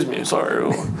 excuse me,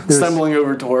 sorry. Stumbling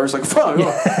over doors, like, fuck.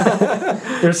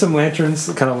 There's some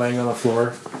lanterns kind of laying on the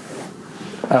floor.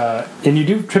 And you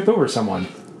do trip over someone.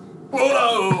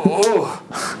 Whoa!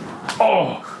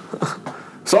 Oh!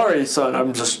 Sorry, son,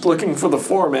 I'm just looking for the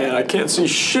foreman. I can't see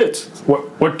shit.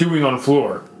 What doing on the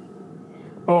floor?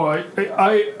 Oh,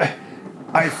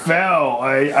 I fell.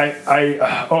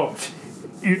 Oh,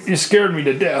 you scared me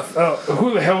to death. Oh,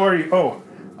 who the hell are you? Oh,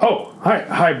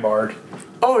 hi, Bard.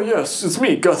 Oh, yes, it's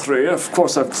me, Guthrie. Of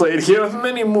course, I've played here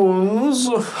many moons.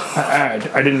 I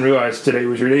didn't realize today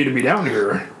was your day to be down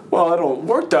here. Well, I don't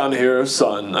work down here,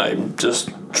 son. I'm just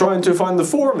trying to find the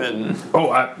foreman.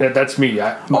 Oh, that's me.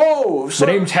 The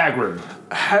name's Hagrim.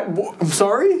 I'm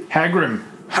sorry? Hagrim.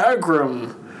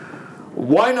 Hagrim.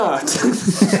 Why not?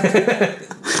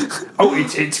 Oh,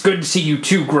 it's good to see you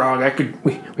too, Grog.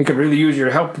 We could really use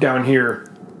your help down here.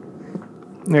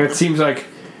 It seems like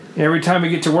every time we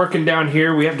get to working down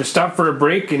here, we have to stop for a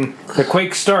break, and the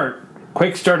quakes start.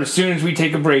 Quakes start as soon as we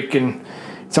take a break, and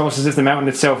it's almost as if the mountain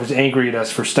itself is angry at us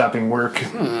for stopping work.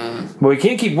 But we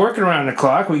can't keep working around the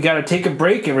clock. We got to take a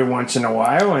break every once in a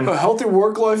while. And a healthy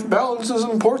work-life balance is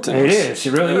important. It is.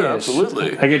 It really is.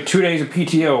 Absolutely. I get 2 days of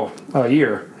PTO a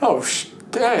year. Oh,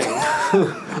 dang.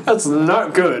 That's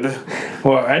not good.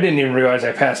 Well, I didn't even realize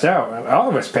I passed out. All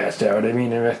of us passed out. I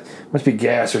mean, it must be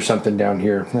gas or something down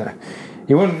here.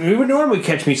 You would normally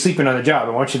catch me sleeping on the job.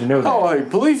 I want you to know that. Oh, I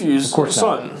believe you, of course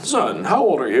son. Son, how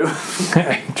old are you?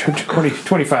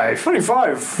 25.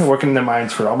 25. Been working in the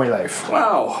mines for all my life.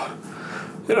 Wow.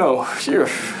 You know, you're...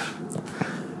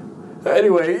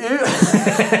 Anyway. Hey,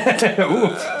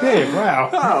 wow.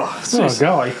 Oh, oh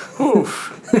golly. Oof.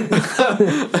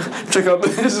 Check out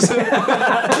this.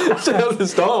 Check out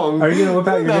this dong. Are you gonna whip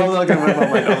out your? No, I'm not gonna whip out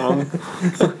my dong.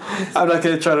 I'm not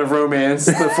gonna try to romance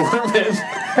the foreman.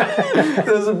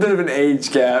 There's a bit of an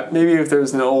age gap. Maybe if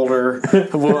there's an older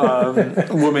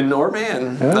woman or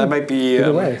man, that might be.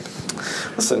 Either way.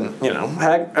 Listen,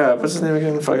 what's his name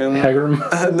again? Fucking Hagrim.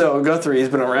 No, Guthrie's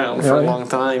been around for a long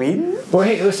time. Well,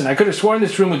 hey, listen, I could have sworn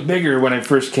this room was bigger when I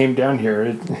first came down here.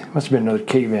 It must have been another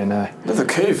cave-in. Another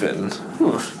cave-in?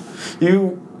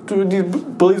 Do you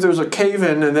believe there's a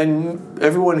cave-in and then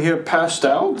everyone here passed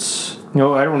out?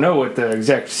 No, I don't know what the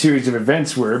exact series of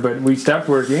events were, but we stopped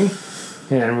working,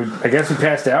 and I guess we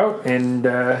passed out, and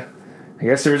I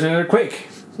guess there was another quake.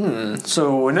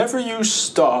 So whenever you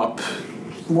stop,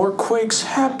 more quakes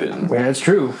happen. Well, that's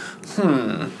true.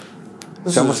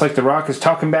 It's almost like the rock is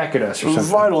talking back at us or something.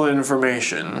 Vital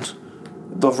information.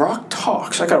 The rock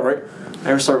talks. I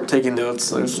start taking notes.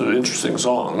 There's an interesting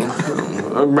song.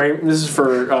 This is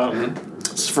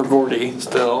for Gordy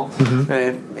still.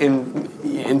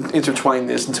 And intertwine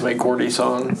this into my Gordy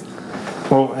song.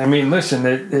 Well, I mean,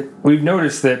 listen. We've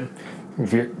noticed that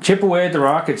if you chip away at the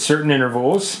rock at certain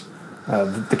intervals,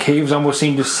 the caves almost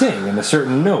seem to sing in a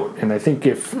certain note. And I think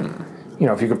if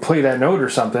you could play that note or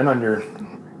something on your,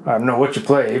 I don't know what you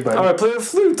play, but I play the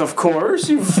flute, of course.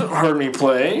 You've heard me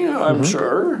play, I'm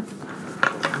sure.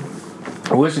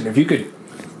 Listen, if you could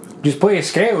just play a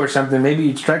scale or something, maybe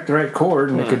you'd strike the right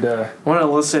chord, and it could. I want to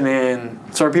listen in.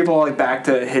 So are people back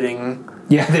to hitting?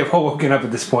 Yeah, they've all woken up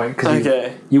at this point because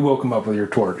you woke them up with your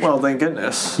torch. Well, thank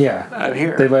goodness. Yeah, I'm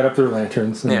here. They light up their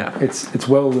lanterns. And yeah, it's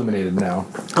well illuminated now.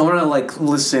 I want to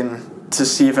listen to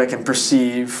see if I can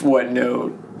perceive what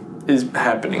note is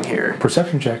happening here.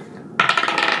 Perception check.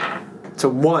 It's a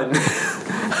 1.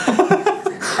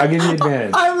 I'll give you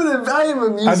advantage. I am a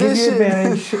musician. I'll give you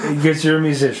advantage because you're a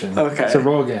musician. Okay. So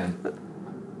roll again.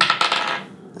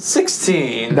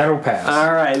 16. That'll pass.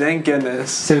 All right, thank goodness.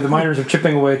 So the miners are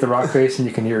chipping away at the rock face, and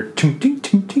you can hear ting ting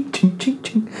ting ting ting ting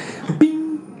ting,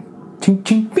 bing, ting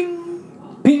ting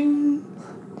bing, bing,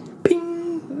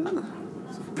 bing,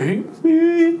 bing,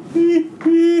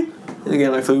 and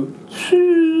again my flute.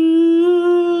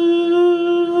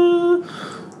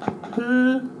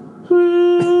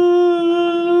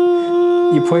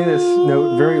 You play this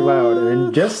note very loud and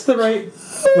in just the right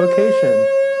location.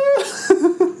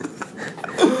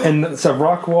 And so a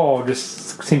rock wall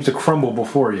just seems to crumble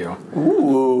before you.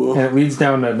 Ooh. And it leads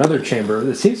down to another chamber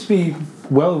that seems to be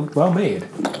well made.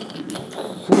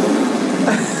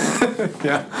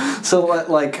 Yeah. So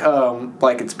like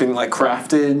it's been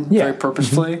crafted very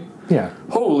purposefully. Mm-hmm. Yeah.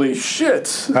 Holy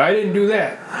shit. I didn't do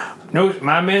that. No,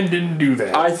 my men didn't do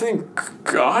that. I think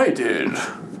I did.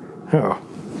 Oh.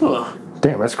 Huh.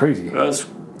 Damn, that's crazy. That's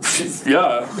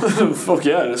yeah. Fuck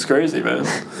yeah, that's crazy, man.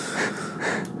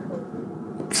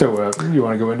 So, you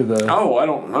want to go into the... Oh, I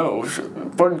don't know.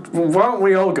 But why don't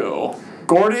we all go?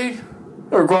 Gordy,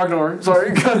 Or Grognor,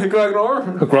 sorry,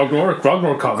 Grognor. Grognor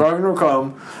come. Grognor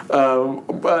come.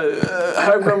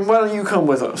 Hagrim, why don't you come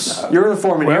with us? You're the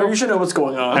foreman here. You should know what's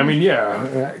going on. I mean,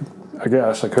 yeah, I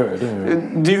guess I could.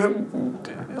 Yeah.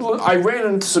 I ran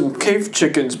into some cave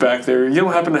chickens back there. You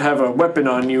don't happen to have a weapon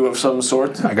on you of some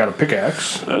sort? I got a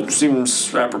pickaxe. That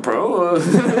seems apropos.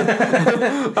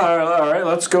 All right,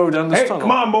 let's go down this tunnel.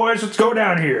 Come on, boys, let's go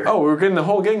down here. Oh, we're getting the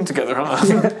whole gang together, huh?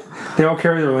 They all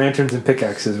carry their lanterns and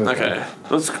pickaxes with them. Okay,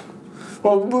 let's.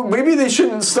 Well, maybe they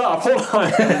shouldn't stop. Hold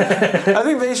on. I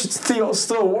think they should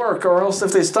still work, or else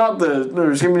if they stop, there's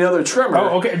going to be another tremor.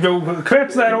 Oh, okay.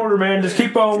 Catch that order, man. Just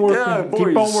keep on working. Yeah, boys.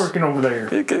 Keep on working over there.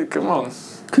 Okay, come on.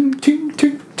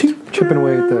 Chipping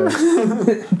away at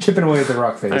the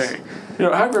rock face. Hey,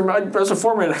 Hagrid, as a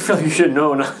foreman, I feel like you should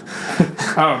know.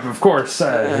 Oh, of course. You're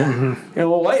a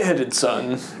little lightheaded,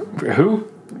 son. Who?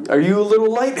 Are you a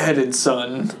little lightheaded,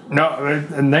 son? No,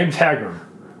 the name's Hagrid.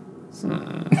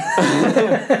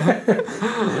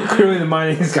 Clearly the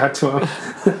mining's got to him.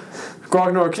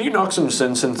 Grognor, can you knock some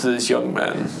sense into this young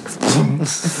man?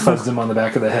 Fuzz him on the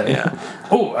back of the head. Yeah.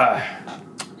 Oh,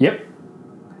 yep.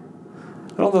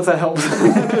 I don't know if that helps.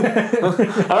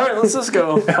 All right, let's just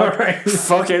go. All right.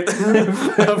 Fuck it.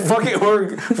 Fuck it,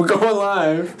 we're going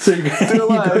live. So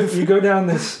you go down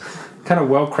this kind of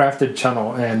well-crafted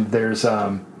tunnel, and there's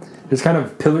kind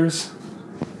of pillars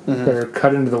that are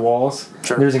cut into the walls.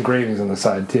 Sure. There's engravings on the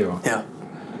side, too. Yeah.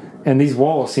 And these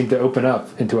walls seem to open up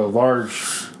into a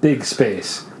large, big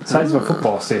space, the size of a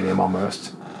football stadium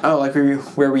almost. Oh, like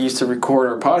where we used to record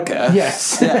our podcast?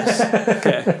 Yes.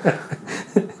 Okay.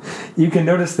 You can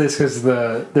notice this because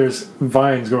there's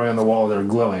vines growing on the wall that are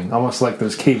glowing, almost like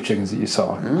those cave chickens that you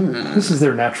saw. This is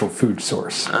their natural food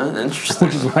source. Interesting.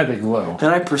 Which is why they glow.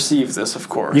 And I perceive this, of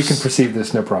course. You can perceive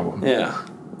this, no problem. Yeah.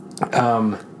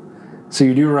 So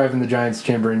you do arrive in the giant's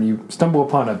chamber, and you stumble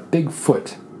upon a big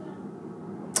foot.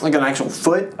 Like an actual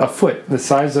foot? A foot, the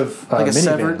size of a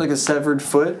minivan. Like a severed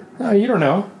foot? You don't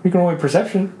know. You can only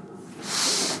perception.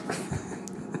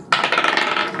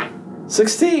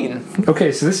 16.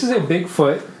 Okay, so this is a big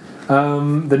foot.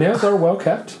 The nails are well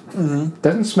kept.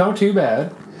 Doesn't smell too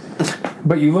bad.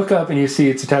 But you look up and you see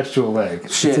it's attached to a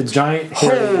leg. Shit. It's a giant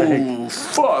hairy leg. Oh,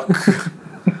 fuck.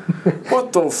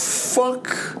 What the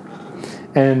fuck?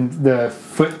 And the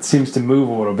foot seems to move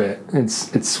a little bit.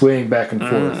 It's swaying back and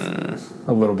forth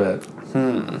a little bit.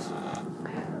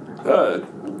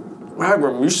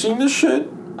 Hagrid, you seen this shit?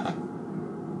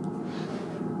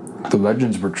 The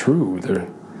legends were true.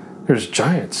 There's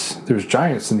giants. There's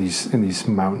giants in these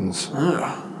mountains.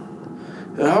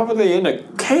 How are they in a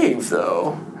cave,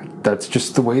 though? That's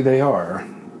just the way they are.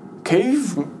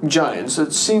 Cave giants?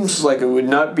 It seems like it would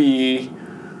not be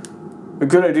a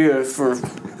good idea for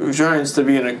giants to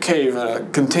be in a cave in a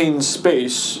contained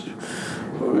space.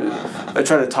 I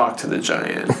try to talk to the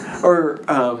giant. Or,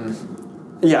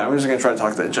 yeah, I'm just going to try to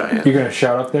talk to the giant. You're going to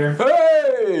shout up there?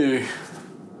 Hey!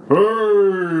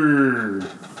 Hey!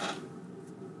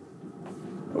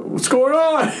 What's going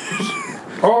on?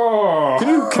 Oh!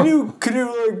 Can you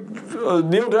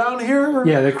kneel down here?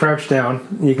 Yeah, they crouch down.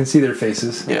 You can see their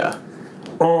faces. Yeah.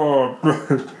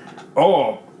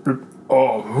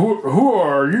 Who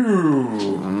are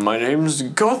you? My name's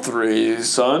Guthrie,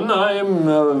 son. I am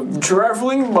a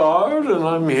traveling bard, and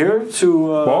I'm here to...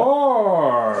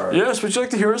 Bard? Yes, would you like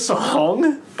to hear a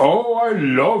song? Oh, I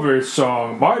love a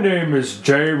song. My name is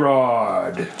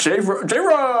J-Rod. J-Rod!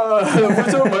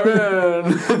 What's up, my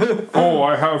man? Oh,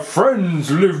 I have friends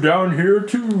live down here,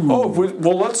 too. Oh,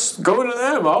 well, let's go to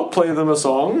them. I'll play them a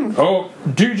song. Oh,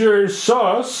 DJ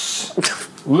Sus.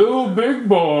 Little Big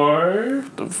Boy.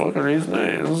 The fuck are these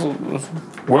names?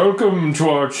 Welcome to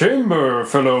our chamber,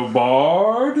 fellow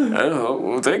bard. Oh,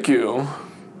 well, thank you.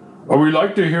 We'd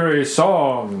like to hear a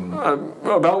song.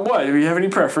 About what? Do you have any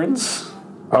preference?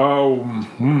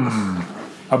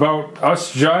 About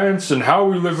us giants and how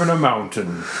we live in a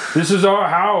mountain. This is our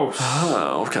house.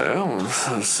 Oh, okay.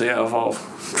 Let's see how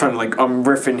I'm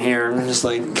riffing here and just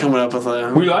like coming up with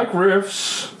a... We like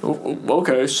riffs.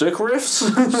 Okay, sick riffs?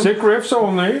 Sick riffs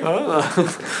only.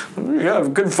 You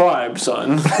have good vibes,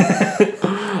 son.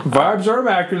 Vibes are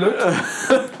immaculate.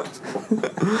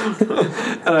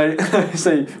 And I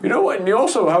say, you know what? And you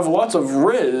also have lots of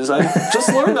riz. I just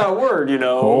learned that word,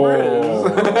 Oh.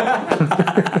 riz.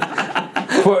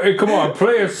 Hey, come on,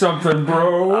 play us something,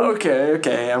 bro.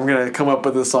 Okay. I'm going to come up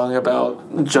with a song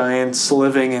about giants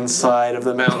living inside of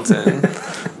the mountain.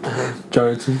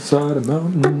 Giants inside a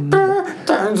mountain.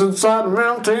 Giants inside a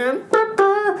mountain.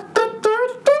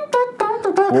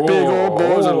 Big old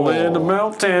boys that live in the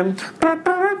mountain.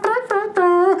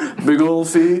 Big old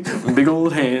feet, big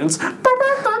old hands.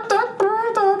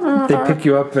 They pick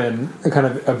you up and kind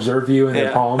of observe you in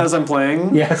their palm. As I'm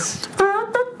playing. Yes.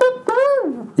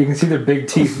 You can see their big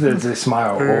teeth as they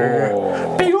smile.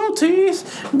 Oh. Big old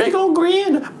teeth, big old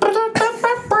grin.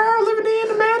 Living in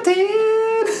the mountain.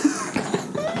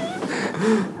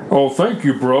 Oh, thank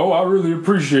you, bro. I really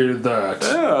appreciated that.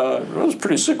 Yeah, that was a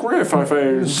pretty sick riff, if I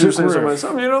do say so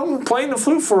myself. You know, playing the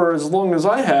flute for as long as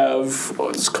I have,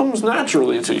 this comes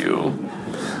naturally to you.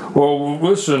 Well,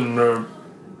 listen,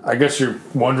 I guess you're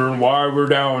wondering why we're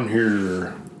down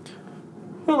here.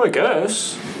 Well, I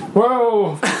guess.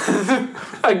 Well, yeah.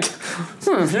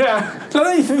 Now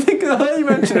that you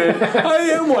mention it, I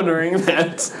am wondering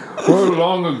that. well,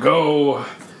 long ago,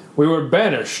 we were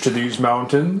banished to these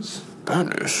mountains.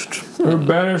 Banished? We were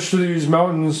banished to these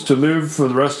mountains to live for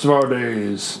the rest of our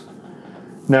days.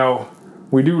 Now,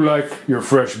 we do like your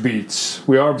fresh beats.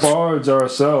 We are bards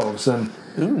ourselves, and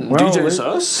DJ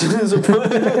Sus?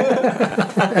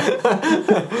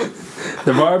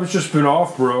 The vibe's just been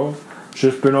off, bro. It's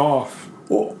just been off.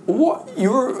 Well, what?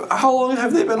 How long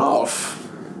have they been off?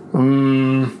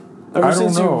 Ever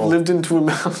since you lived into the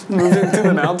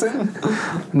mountain?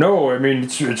 No, I mean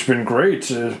it's been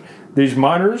great. These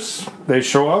miners, they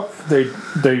show up, they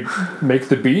make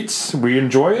the beats, we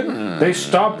enjoy it. They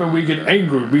stop and we get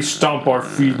angry. We stomp our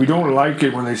feet. We don't like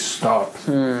it when they stop.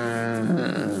 I'm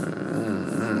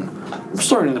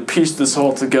starting to piece this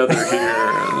all together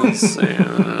here. Let's see.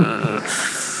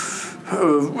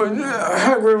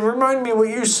 Hagrid, remind me what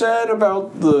you said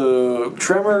about the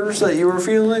tremors that you were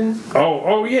feeling.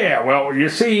 Oh yeah. Well, you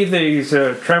see these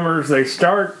tremors, they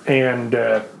start and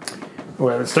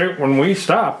when we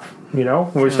stop. You know,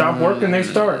 when we stop working, they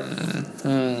start.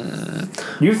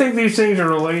 You think these things are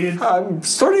related? I'm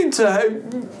starting to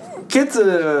get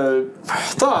the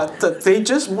thought that they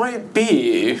just might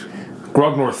be.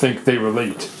 Grognor think they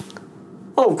relate.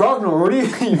 Oh, Grognor, what do you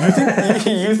think?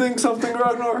 You think something,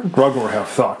 Grognor? Grognor have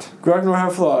thought. Grognor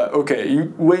have thought. Okay,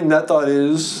 and that thought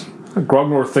is?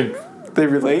 Grognor think... They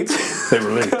relate? They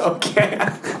relate. Okay.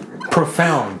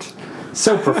 Profound.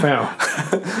 So profound.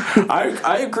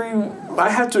 I agree. I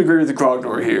have to agree with the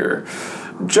Grognor here.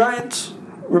 Giant,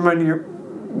 remind you,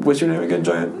 what's your name again,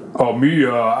 Giant? Oh, me,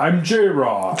 I'm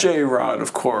J-Rod. J-Rod,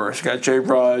 of course. You got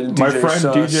J-Rod, DJ my friend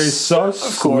Sus. DJ Sus,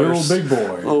 of course. little big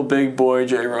boy. Little big boy,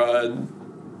 J-Rod.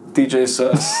 DJ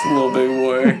Sus, little big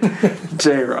boy,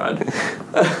 J-Rod.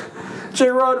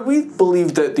 J-Rod, we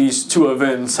believe that these two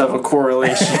events have a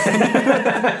correlation.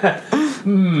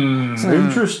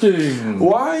 Interesting.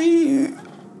 Why?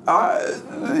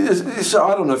 So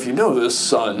I don't know if you know this,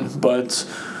 son, but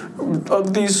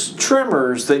these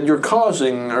tremors that you're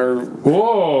causing are...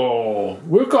 Whoa,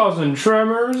 we're causing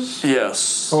tremors?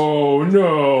 Yes. Oh,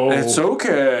 no. It's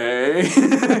okay.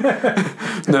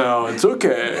 No, it's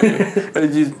okay.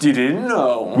 You didn't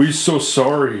know. We're so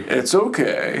sorry. It's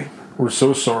okay. We're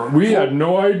so sorry. We had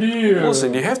no idea.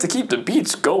 Listen, you have to keep the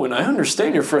beats going. I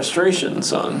understand your frustration,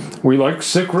 son. We like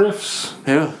sick riffs.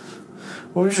 Yeah.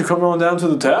 Well, you should come on down to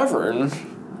the tavern.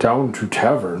 Down to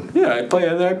tavern? Yeah, I play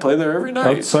there every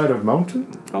night. Outside of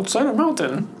mountain? Outside of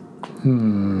mountain.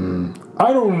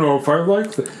 I don't know if I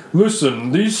like that.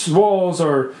 Listen, these walls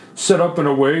are set up in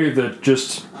a way that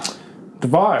just... The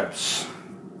vibes.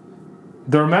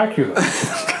 They're immaculate.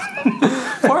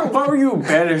 Why were you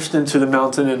banished into the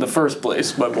mountain in the first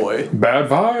place, my boy? Bad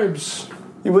vibes.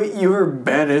 Wait, you were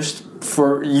banished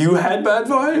for... You had bad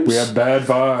vibes? We had bad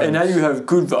vibes. And now you have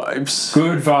good vibes.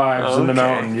 Good vibes in the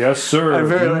mountain. Yes, sir. I'm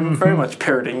very much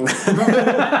parroting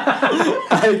that.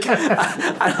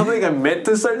 I don't think I meant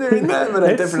to start doing that, but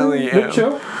I definitely am. It's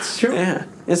true. It's true. Yeah.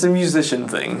 It's a musician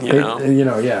thing, you know?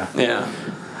 Yeah. Yeah.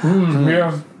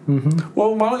 Yeah.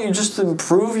 Well, why don't you just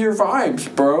improve your vibes,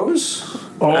 bros?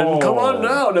 And come on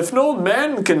down. If an old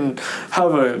man can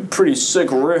have a pretty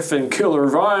sick riff and killer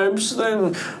vibes,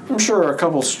 then I'm sure a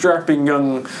couple strapping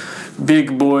young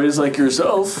big boys like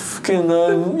yourself can,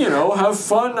 have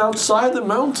fun outside the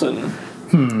mountain.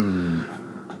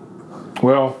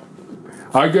 Well,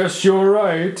 I guess you're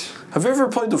right. Have you ever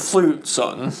played the flute,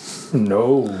 son?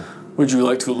 No. Would you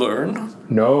like to learn?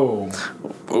 No.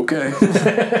 Okay.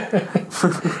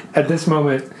 At this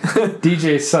moment,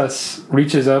 DJ Sus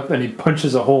reaches up and he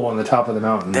punches a hole on the top of the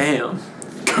mountain. Damn.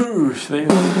 Goosh.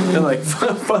 They're like,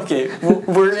 fuck it.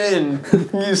 We're in.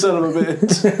 You son of a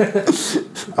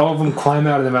bitch. All of them climb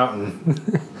out of the mountain.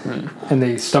 And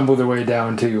they stumble their way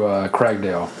down to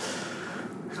Cragdale.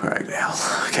 Cragdale.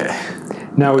 Okay.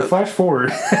 Now we flash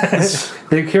forward.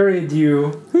 They carried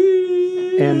you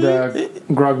and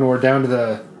Grognor down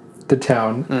to the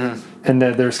town, and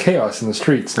there's chaos in the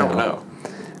streets now. Oh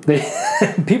no!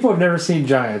 People have never seen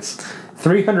giants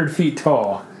 300 feet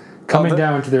tall coming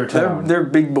down to their town. They're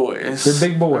big boys. They're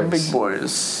big boys. They're big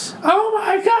boys. Oh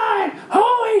my god!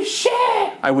 Holy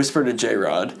shit! I whispered to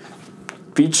J-Rod,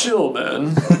 be chill,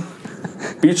 man.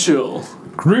 Be chill.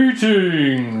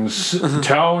 Greetings,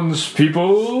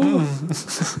 townspeople.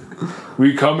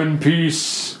 We come in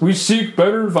peace. We seek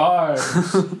better vibes.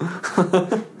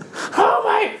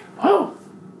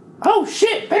 Oh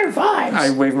shit, better vibes.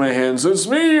 I wave my hands. It's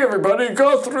me, everybody,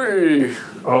 Guthrie.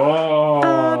 Oh.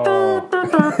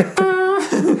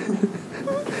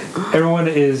 Everyone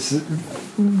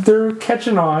they're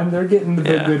catching on. They're getting the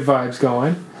good vibes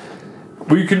going.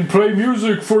 We can play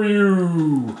music for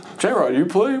you. J-Rod, you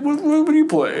play? What do you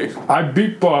play? I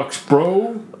beatbox,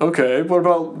 bro. Okay, what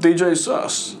about DJ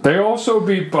Sus? They also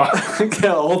beatbox.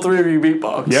 Yeah, all three of you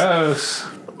beatbox. Yes.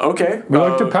 Okay. We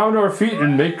like to pound our feet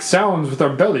and make sounds with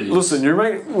our bellies. Listen, you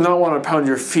might not want to pound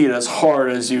your feet as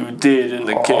hard as you did in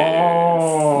the cave.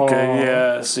 Oh. Okay,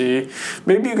 yeah, see?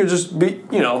 Maybe you could just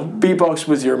beatbox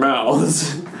with your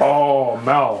mouths. Oh,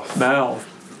 mouth. Mouth.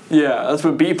 Yeah, that's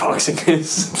what beatboxing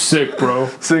is. Sick, bro.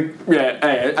 Sick. Yeah,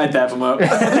 hey, I dab him up.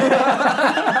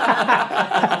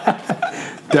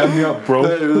 Dab me up, bro.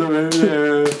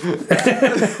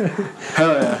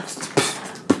 Hell yeah.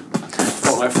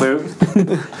 Pull my flute.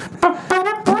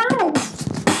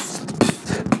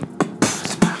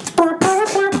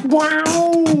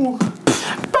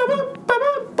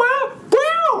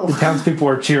 The townspeople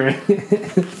are cheering.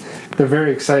 They're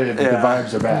very excited that the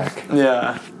vibes are back.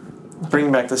 Yeah.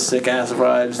 Bring back the sick ass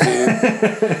vibes,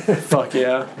 dude. Fuck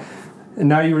yeah. And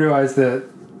now you realize that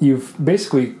you've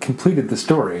basically completed the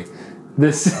story.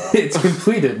 It's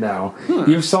completed now.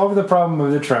 You've solved the problem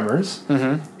of the tremors,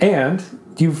 and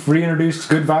you've reintroduced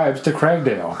good vibes to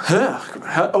Cragdale.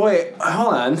 Wait,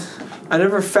 hold on. I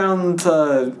never found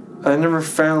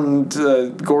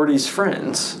Gordy's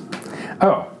friends.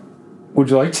 Oh, would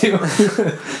you like to?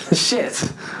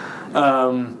 Shit.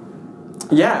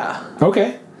 Yeah.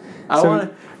 Okay. Okay.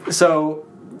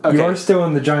 You are still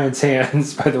in the giant's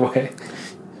hands, by the way.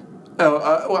 Oh,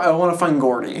 I want to find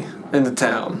Gordy in the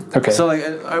town. Okay. So,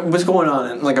 what's going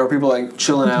on? Are people,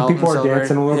 chilling out? People are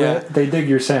dancing a little bit. They dig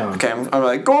your sound. Okay, I'm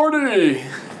like, Gordy!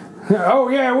 Oh,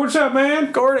 yeah, what's up,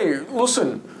 man? Gordy,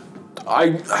 listen,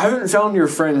 I haven't found your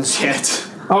friends yet.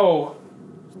 Oh,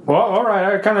 well, all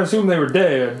right. I kind of assumed they were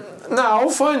dead. No, I'll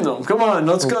find them. Come on,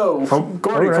 let's go.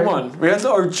 Gordy, right. Come on. We got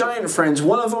our giant friends.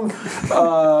 One of them,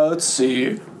 let's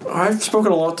see. I've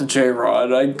spoken a lot to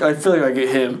J-Rod. I feel like I get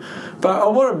him. But I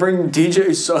want to bring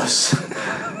DJ Sus.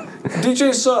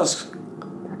 DJ Sus.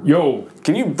 Yo.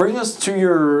 Can you bring us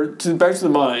back to the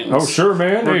mines? Oh, sure,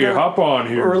 man. Hey, hop on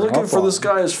here. We're looking for this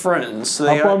guy's friends.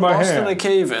 They got lost in a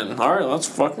cave-in. All right, let's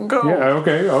fucking go. Yeah,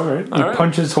 okay, all right. He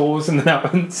punches holes in the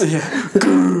mountains. Yeah.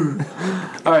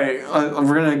 All right,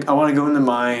 I want to go in the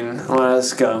mine. I want to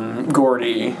ask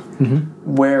Gordy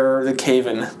where the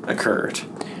cave-in occurred.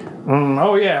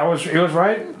 Oh yeah, it was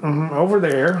right over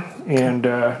there, and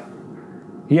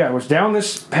it was down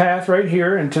this path right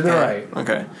here and to the right.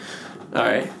 Okay, all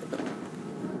right.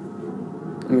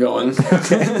 I'm going.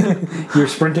 Okay. You're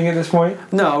sprinting at this point?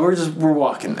 No, we're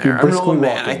walking there. I'm an old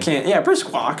man. I can't. Yeah,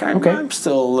 brisk walk. I'm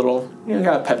still a little.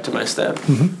 Got a pep to my step.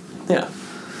 Yeah.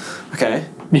 Okay.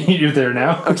 You're there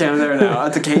now? Okay, I'm there now.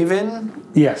 At the cave-in?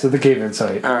 Yes, at the cave-in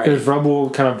site. All right. There's rubble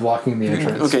kind of blocking the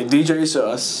entrance. Okay, DJ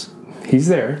Sus. He's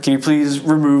there. Can you please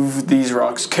remove these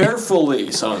rocks carefully,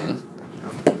 son?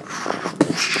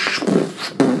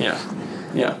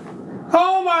 Yeah.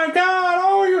 Oh my God!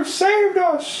 Oh, you saved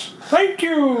us! Thank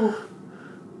you!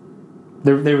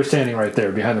 They were standing right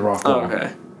there behind the rock wall. Oh,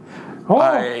 okay.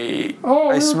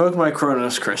 I smoked my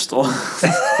Chronos crystal.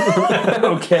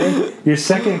 Okay. Your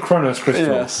second Chronos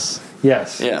crystal.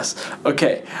 Yes.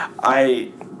 Okay.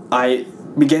 I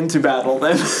begin to battle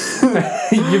them.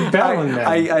 You're battling them.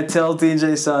 I tell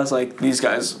DJ Sus, these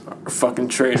guys are fucking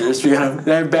traitors. They have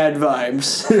bad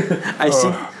vibes.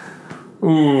 See.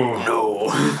 Ooh. No.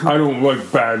 I don't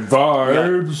like bad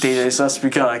vibes. DJ Sus, we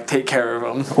gotta take care of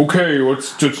them. Okay,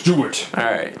 let's do it.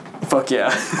 Alright. Fuck yeah.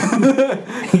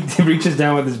 He reaches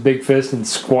down with his big fist and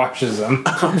squashes them.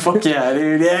 Fuck yeah,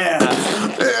 dude. Yeah.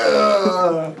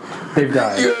 They've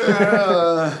died.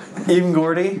 Yeah. Even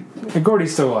Gordy?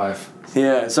 Gordy's still alive.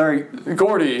 Yeah, sorry.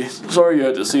 Gordy, sorry you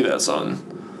had to see that, son.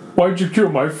 Why'd you kill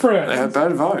my friend? I had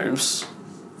bad vibes.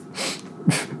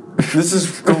 This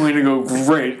is going to go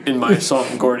great in my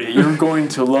song, Gordy. You're going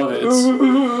to love it.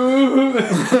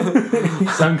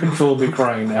 He's uncontrollably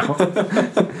crying now.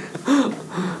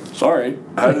 Sorry,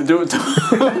 I had to do it to him.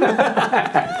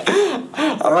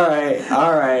 All right.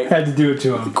 Had to do it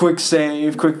to him. Quick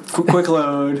save, quick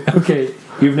load. Okay,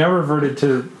 you've now reverted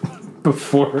to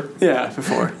before. Yeah,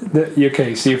 before.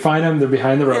 Okay, so you find them. They're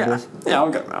behind the rubble. Yeah,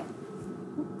 I'll get them out.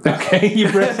 Okay,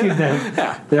 you've rescued them.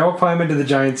 Yeah. They all climb into the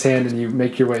giant's hand, and you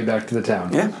make your way back to the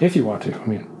town. Yeah. If you want to. I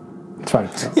mean, it's fine.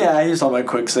 Yeah, I used all my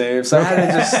quick saves. I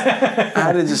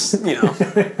had to just, you know,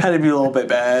 had to be a little bit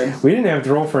bad. We didn't have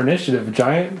to roll for initiative.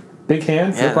 Giant, big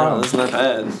hand, Yeah, no problem. that's not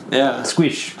bad. Yeah.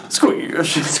 Squish.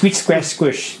 Squish. Squeak, squash,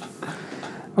 squish.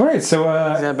 All right, so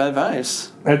He's got bad vibes.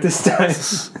 at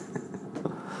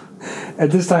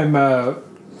this time,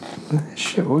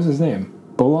 shit, what was his name?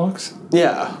 Bolonx?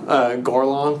 Yeah,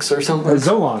 Gorlonks or something.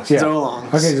 Zolonx, yeah. Zolonx.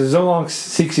 Okay, so Zolonx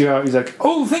seeks you out. He's like,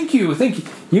 oh, thank you.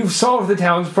 You've solved the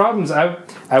town's problems. I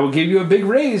will give you a big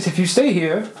raise if you stay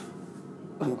here.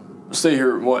 Stay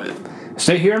here, what?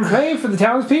 Stay here and play for the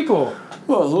town's people.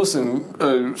 Well, listen,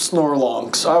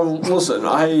 Snorlonks.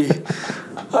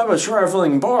 I'm a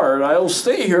traveling bard. I'll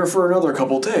stay here for another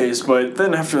couple days, but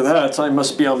then after that, I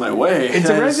must be on my way. It's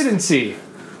a residency.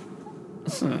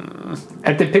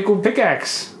 At the Pickled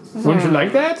Pickaxe. Wouldn't you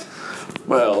like that?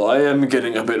 Well, I am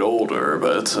getting a bit older,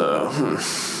 but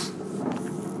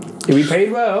You'll be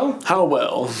paid well. how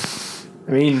well?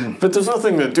 I mean, But there's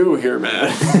nothing to do here,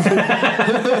 man.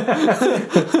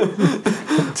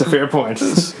 it's a fair point.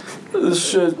 This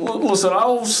shit. Listen,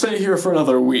 I'll stay here for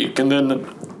another week, and then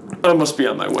I must be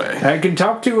on my way. I can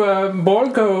talk to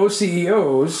Borco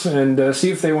CEOs and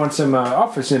see if they want some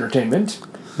office entertainment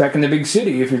back in the big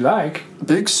city, if you like.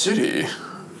 Big city.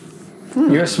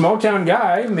 You're a small town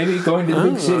guy, maybe going to the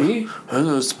big city.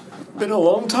 It's been a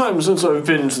long time since I've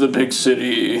been to the big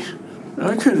city.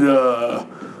 I could,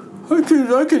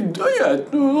 let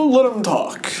him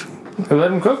talk.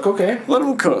 Let him cook, okay. Let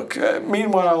him cook.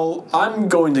 Meanwhile, I'm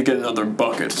going to get another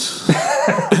bucket.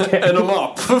 And a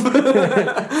mop.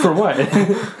 For what?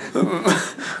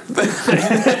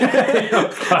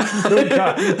 Oh,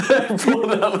 God. I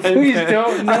pulled out my Please pen.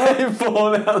 don't. No. I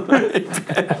pulled out my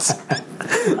pants.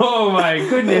 Oh, my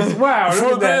goodness. Wow. For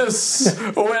Look at that. this,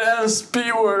 ONS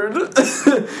P word.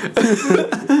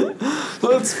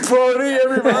 Let's party,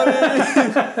 everybody.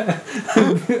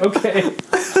 Okay.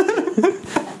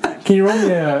 Can you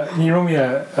roll me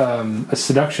a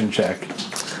seduction check?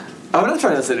 I'm not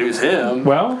trying to seduce him.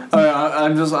 Well,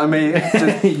 I may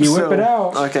just, you whip it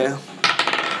out. Okay.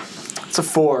 It's a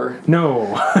 4.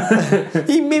 No.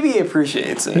 He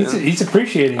appreciates it. He's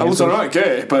appreciating it. I'm not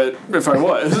gay, but if I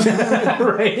was.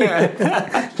 Right.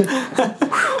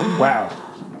 Wow.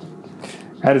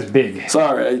 That is big.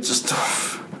 Sorry, I just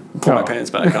pull my pants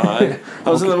back on. I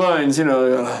was in the mines,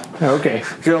 Okay.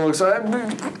 Girl looks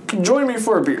like, join me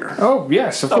for a beer. Oh,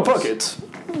 yes, of A course. bucket.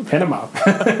 And a mop.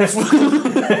 No,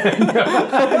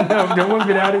 don't whip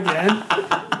it out again.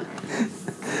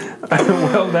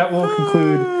 Well, that will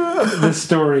conclude the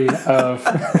story of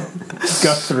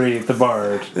Guthrie the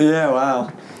Bard. Yeah,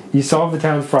 wow. You solved the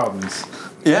town's problems.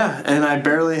 Yeah, and I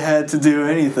barely had to do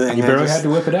anything. You barely had to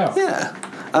whip it out. Yeah.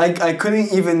 I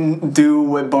couldn't even do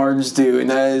what bards do, and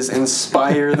that is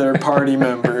inspire their party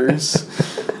members.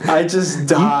 I just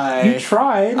die. You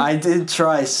tried. I did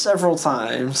try several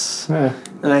times. Yeah.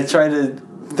 And I tried to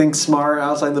think smart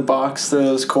outside the box, throw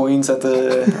those coins at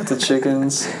the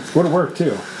chickens. Would have worked,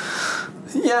 too.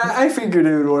 Yeah, I figured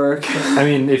it would work. I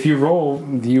mean, if you roll,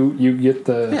 you get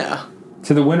the... Yeah.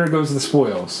 To the winner goes the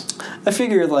spoils. I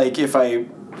figured, if I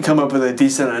come up with a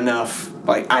decent enough,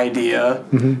 idea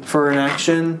for an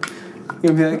action,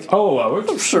 you'll be like, Oh,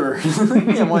 well, sure.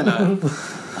 Yeah, why not?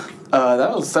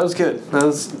 That was good.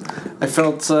 I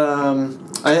felt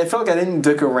like I didn't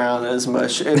dick around as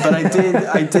much, but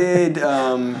I did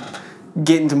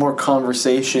get into more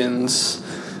conversations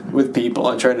with people.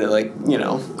 I tried to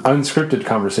unscripted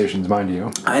conversations, mind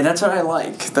you. That's what I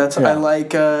like. I like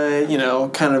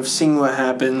kind of seeing what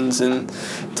happens and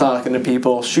talking to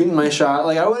people, shooting my shot.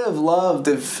 I would have loved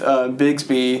if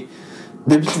Bibsy.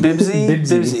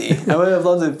 I would have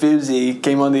loved if Bibsy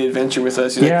came on the adventure with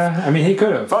us. He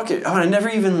could have. Fuck it. Oh, I never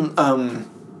even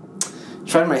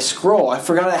tried my scroll. I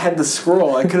forgot I had the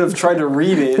scroll. I could have tried to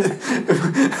read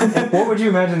it. What would you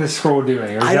imagine the scroll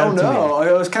doing? I don't know.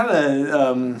 I was kind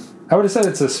of... I would have said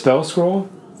it's a spell scroll.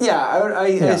 Yeah, I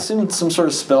assumed some sort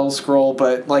of spell scroll,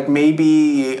 but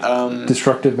maybe...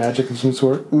 destructive magic of some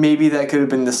sort? Maybe that could have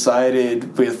been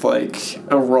decided with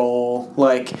a roll.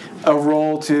 A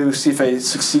roll to see if I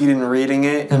succeed in reading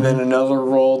it, and then another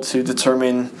roll to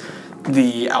determine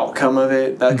the outcome of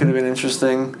it. That could have been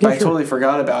interesting. But I totally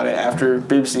forgot about it after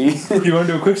Bibsy. You want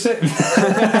to do a quick set?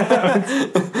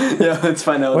 Yeah, let's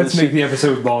find out. Let's make the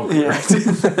episode longer. Yeah,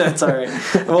 that's all right.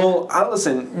 Well,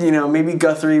 listen. Maybe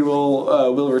Guthrie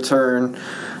will return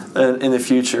in the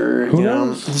future. Who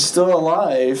knows? He's still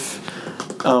alive.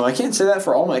 I can't say that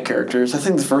for all my characters. I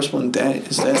think the first one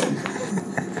is dead.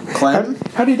 Clem?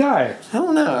 How'd he die? I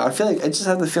don't know. I just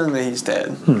have the feeling that he's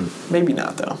dead. Maybe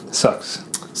not, though. Sucks.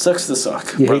 Sucks to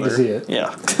suck. You brother. hate to see it.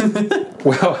 Yeah.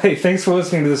 Well, hey, thanks for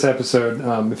listening to this episode.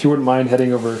 If you wouldn't mind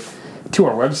heading over to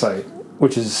our website,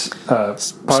 which is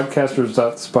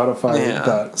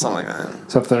podcasters.spotify. Something like that.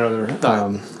 Something or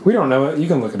other. We don't know it. You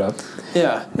can look it up.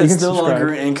 Yeah. It's no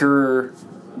longer Anchor.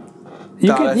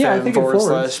 You can, I think it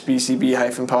forwards.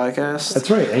 /BCB-podcast.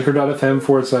 That's right.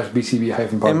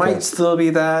 Anchor.fm/BCB-podcast. It might still be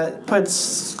that, but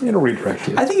it'll redirect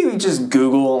you. I think if you just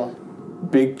Google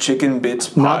Big Chicken Bits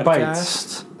podcast. Not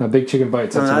Bites. Not Big Chicken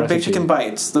Bites. That's not Big Chicken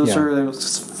Bites. Those are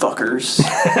those fuckers.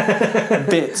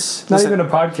 Bits. Not even a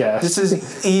podcast. This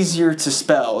is easier to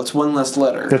spell. It's one less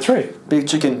letter. That's right. Big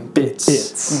Chicken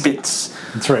Bits. Bits.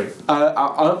 That's right.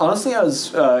 Honestly, I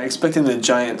was expecting the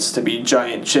Giants to be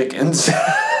giant chickens.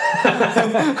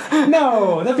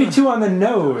 No, that'd be too on the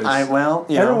nose.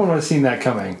 Everyone would have seen that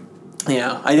coming.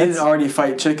 Yeah, I didn't already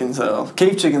fight chickens though.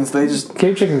 Cave chickens,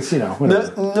 Cave chickens,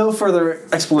 whatever. No further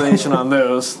explanation on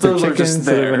those. Those are just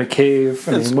there. They live in a cave.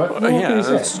 I mean, what can you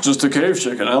say? It's just a cave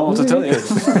chicken. I don't know what to tell you.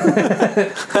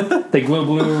 They glow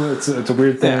blue. It's a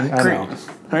weird thing. Yeah, green,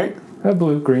 right?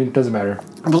 Blue, green, doesn't matter.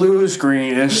 Bluish,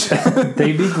 greenish.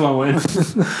 They be glowing.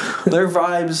 Their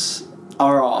vibes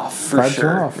are off for sure.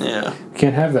 Are off. Yeah,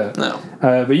 can't have that. No,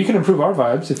 but you can improve our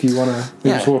vibes if you want to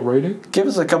give us a little rating. Give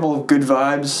us a couple of good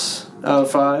vibes out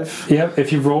of 5. Yeah,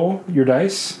 if you roll your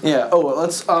dice. Yeah. Oh,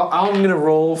 I'm gonna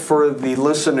roll for the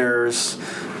listeners'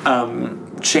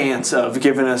 chance of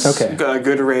giving us a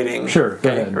good rating. Sure. Go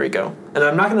ahead. Here we go. And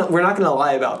we're not gonna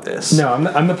lie about this. No,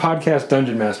 I'm the podcast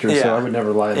dungeon master, so I would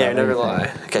never lie. Yeah, I never lie.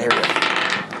 Okay, here we go.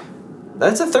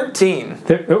 That's a 13.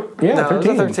 13. That's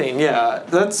a 13. Yeah,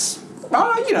 that's.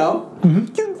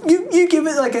 You give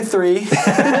it like a 3.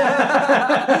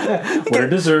 What it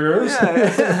deserves.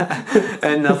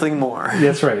 And nothing more.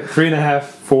 That's right. 3.5,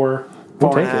 4.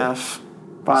 4.5,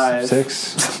 5,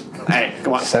 6. Hey,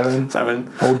 come on.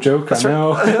 7. Old joke, I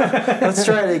know. Let's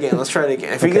try it again.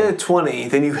 If you get a 20,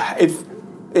 then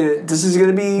this is going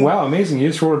to be... Wow, amazing. You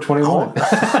just rolled a 21.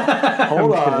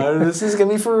 Hold on. This is going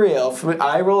to be for real. If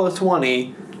I roll a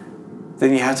 20,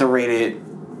 then you have to rate it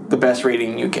the best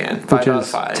rating you can. 5 out of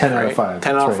 5. 10 out of 5.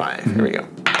 10 out of 5. Mm-hmm. Here we go.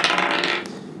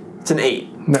 It's an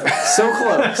 8. No. So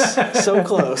close. So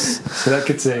close. So that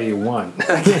gets a 1.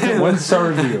 1-star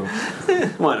review.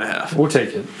 1.5. We'll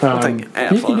take it.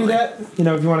 You can do that. If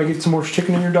you want to get some more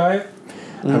chicken in your diet,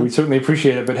 we'd certainly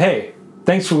appreciate it. But hey,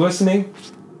 thanks for listening,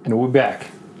 and we'll be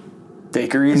back.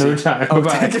 Take her easy. Another time.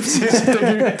 Bye-bye.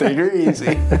 Take her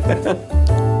easy.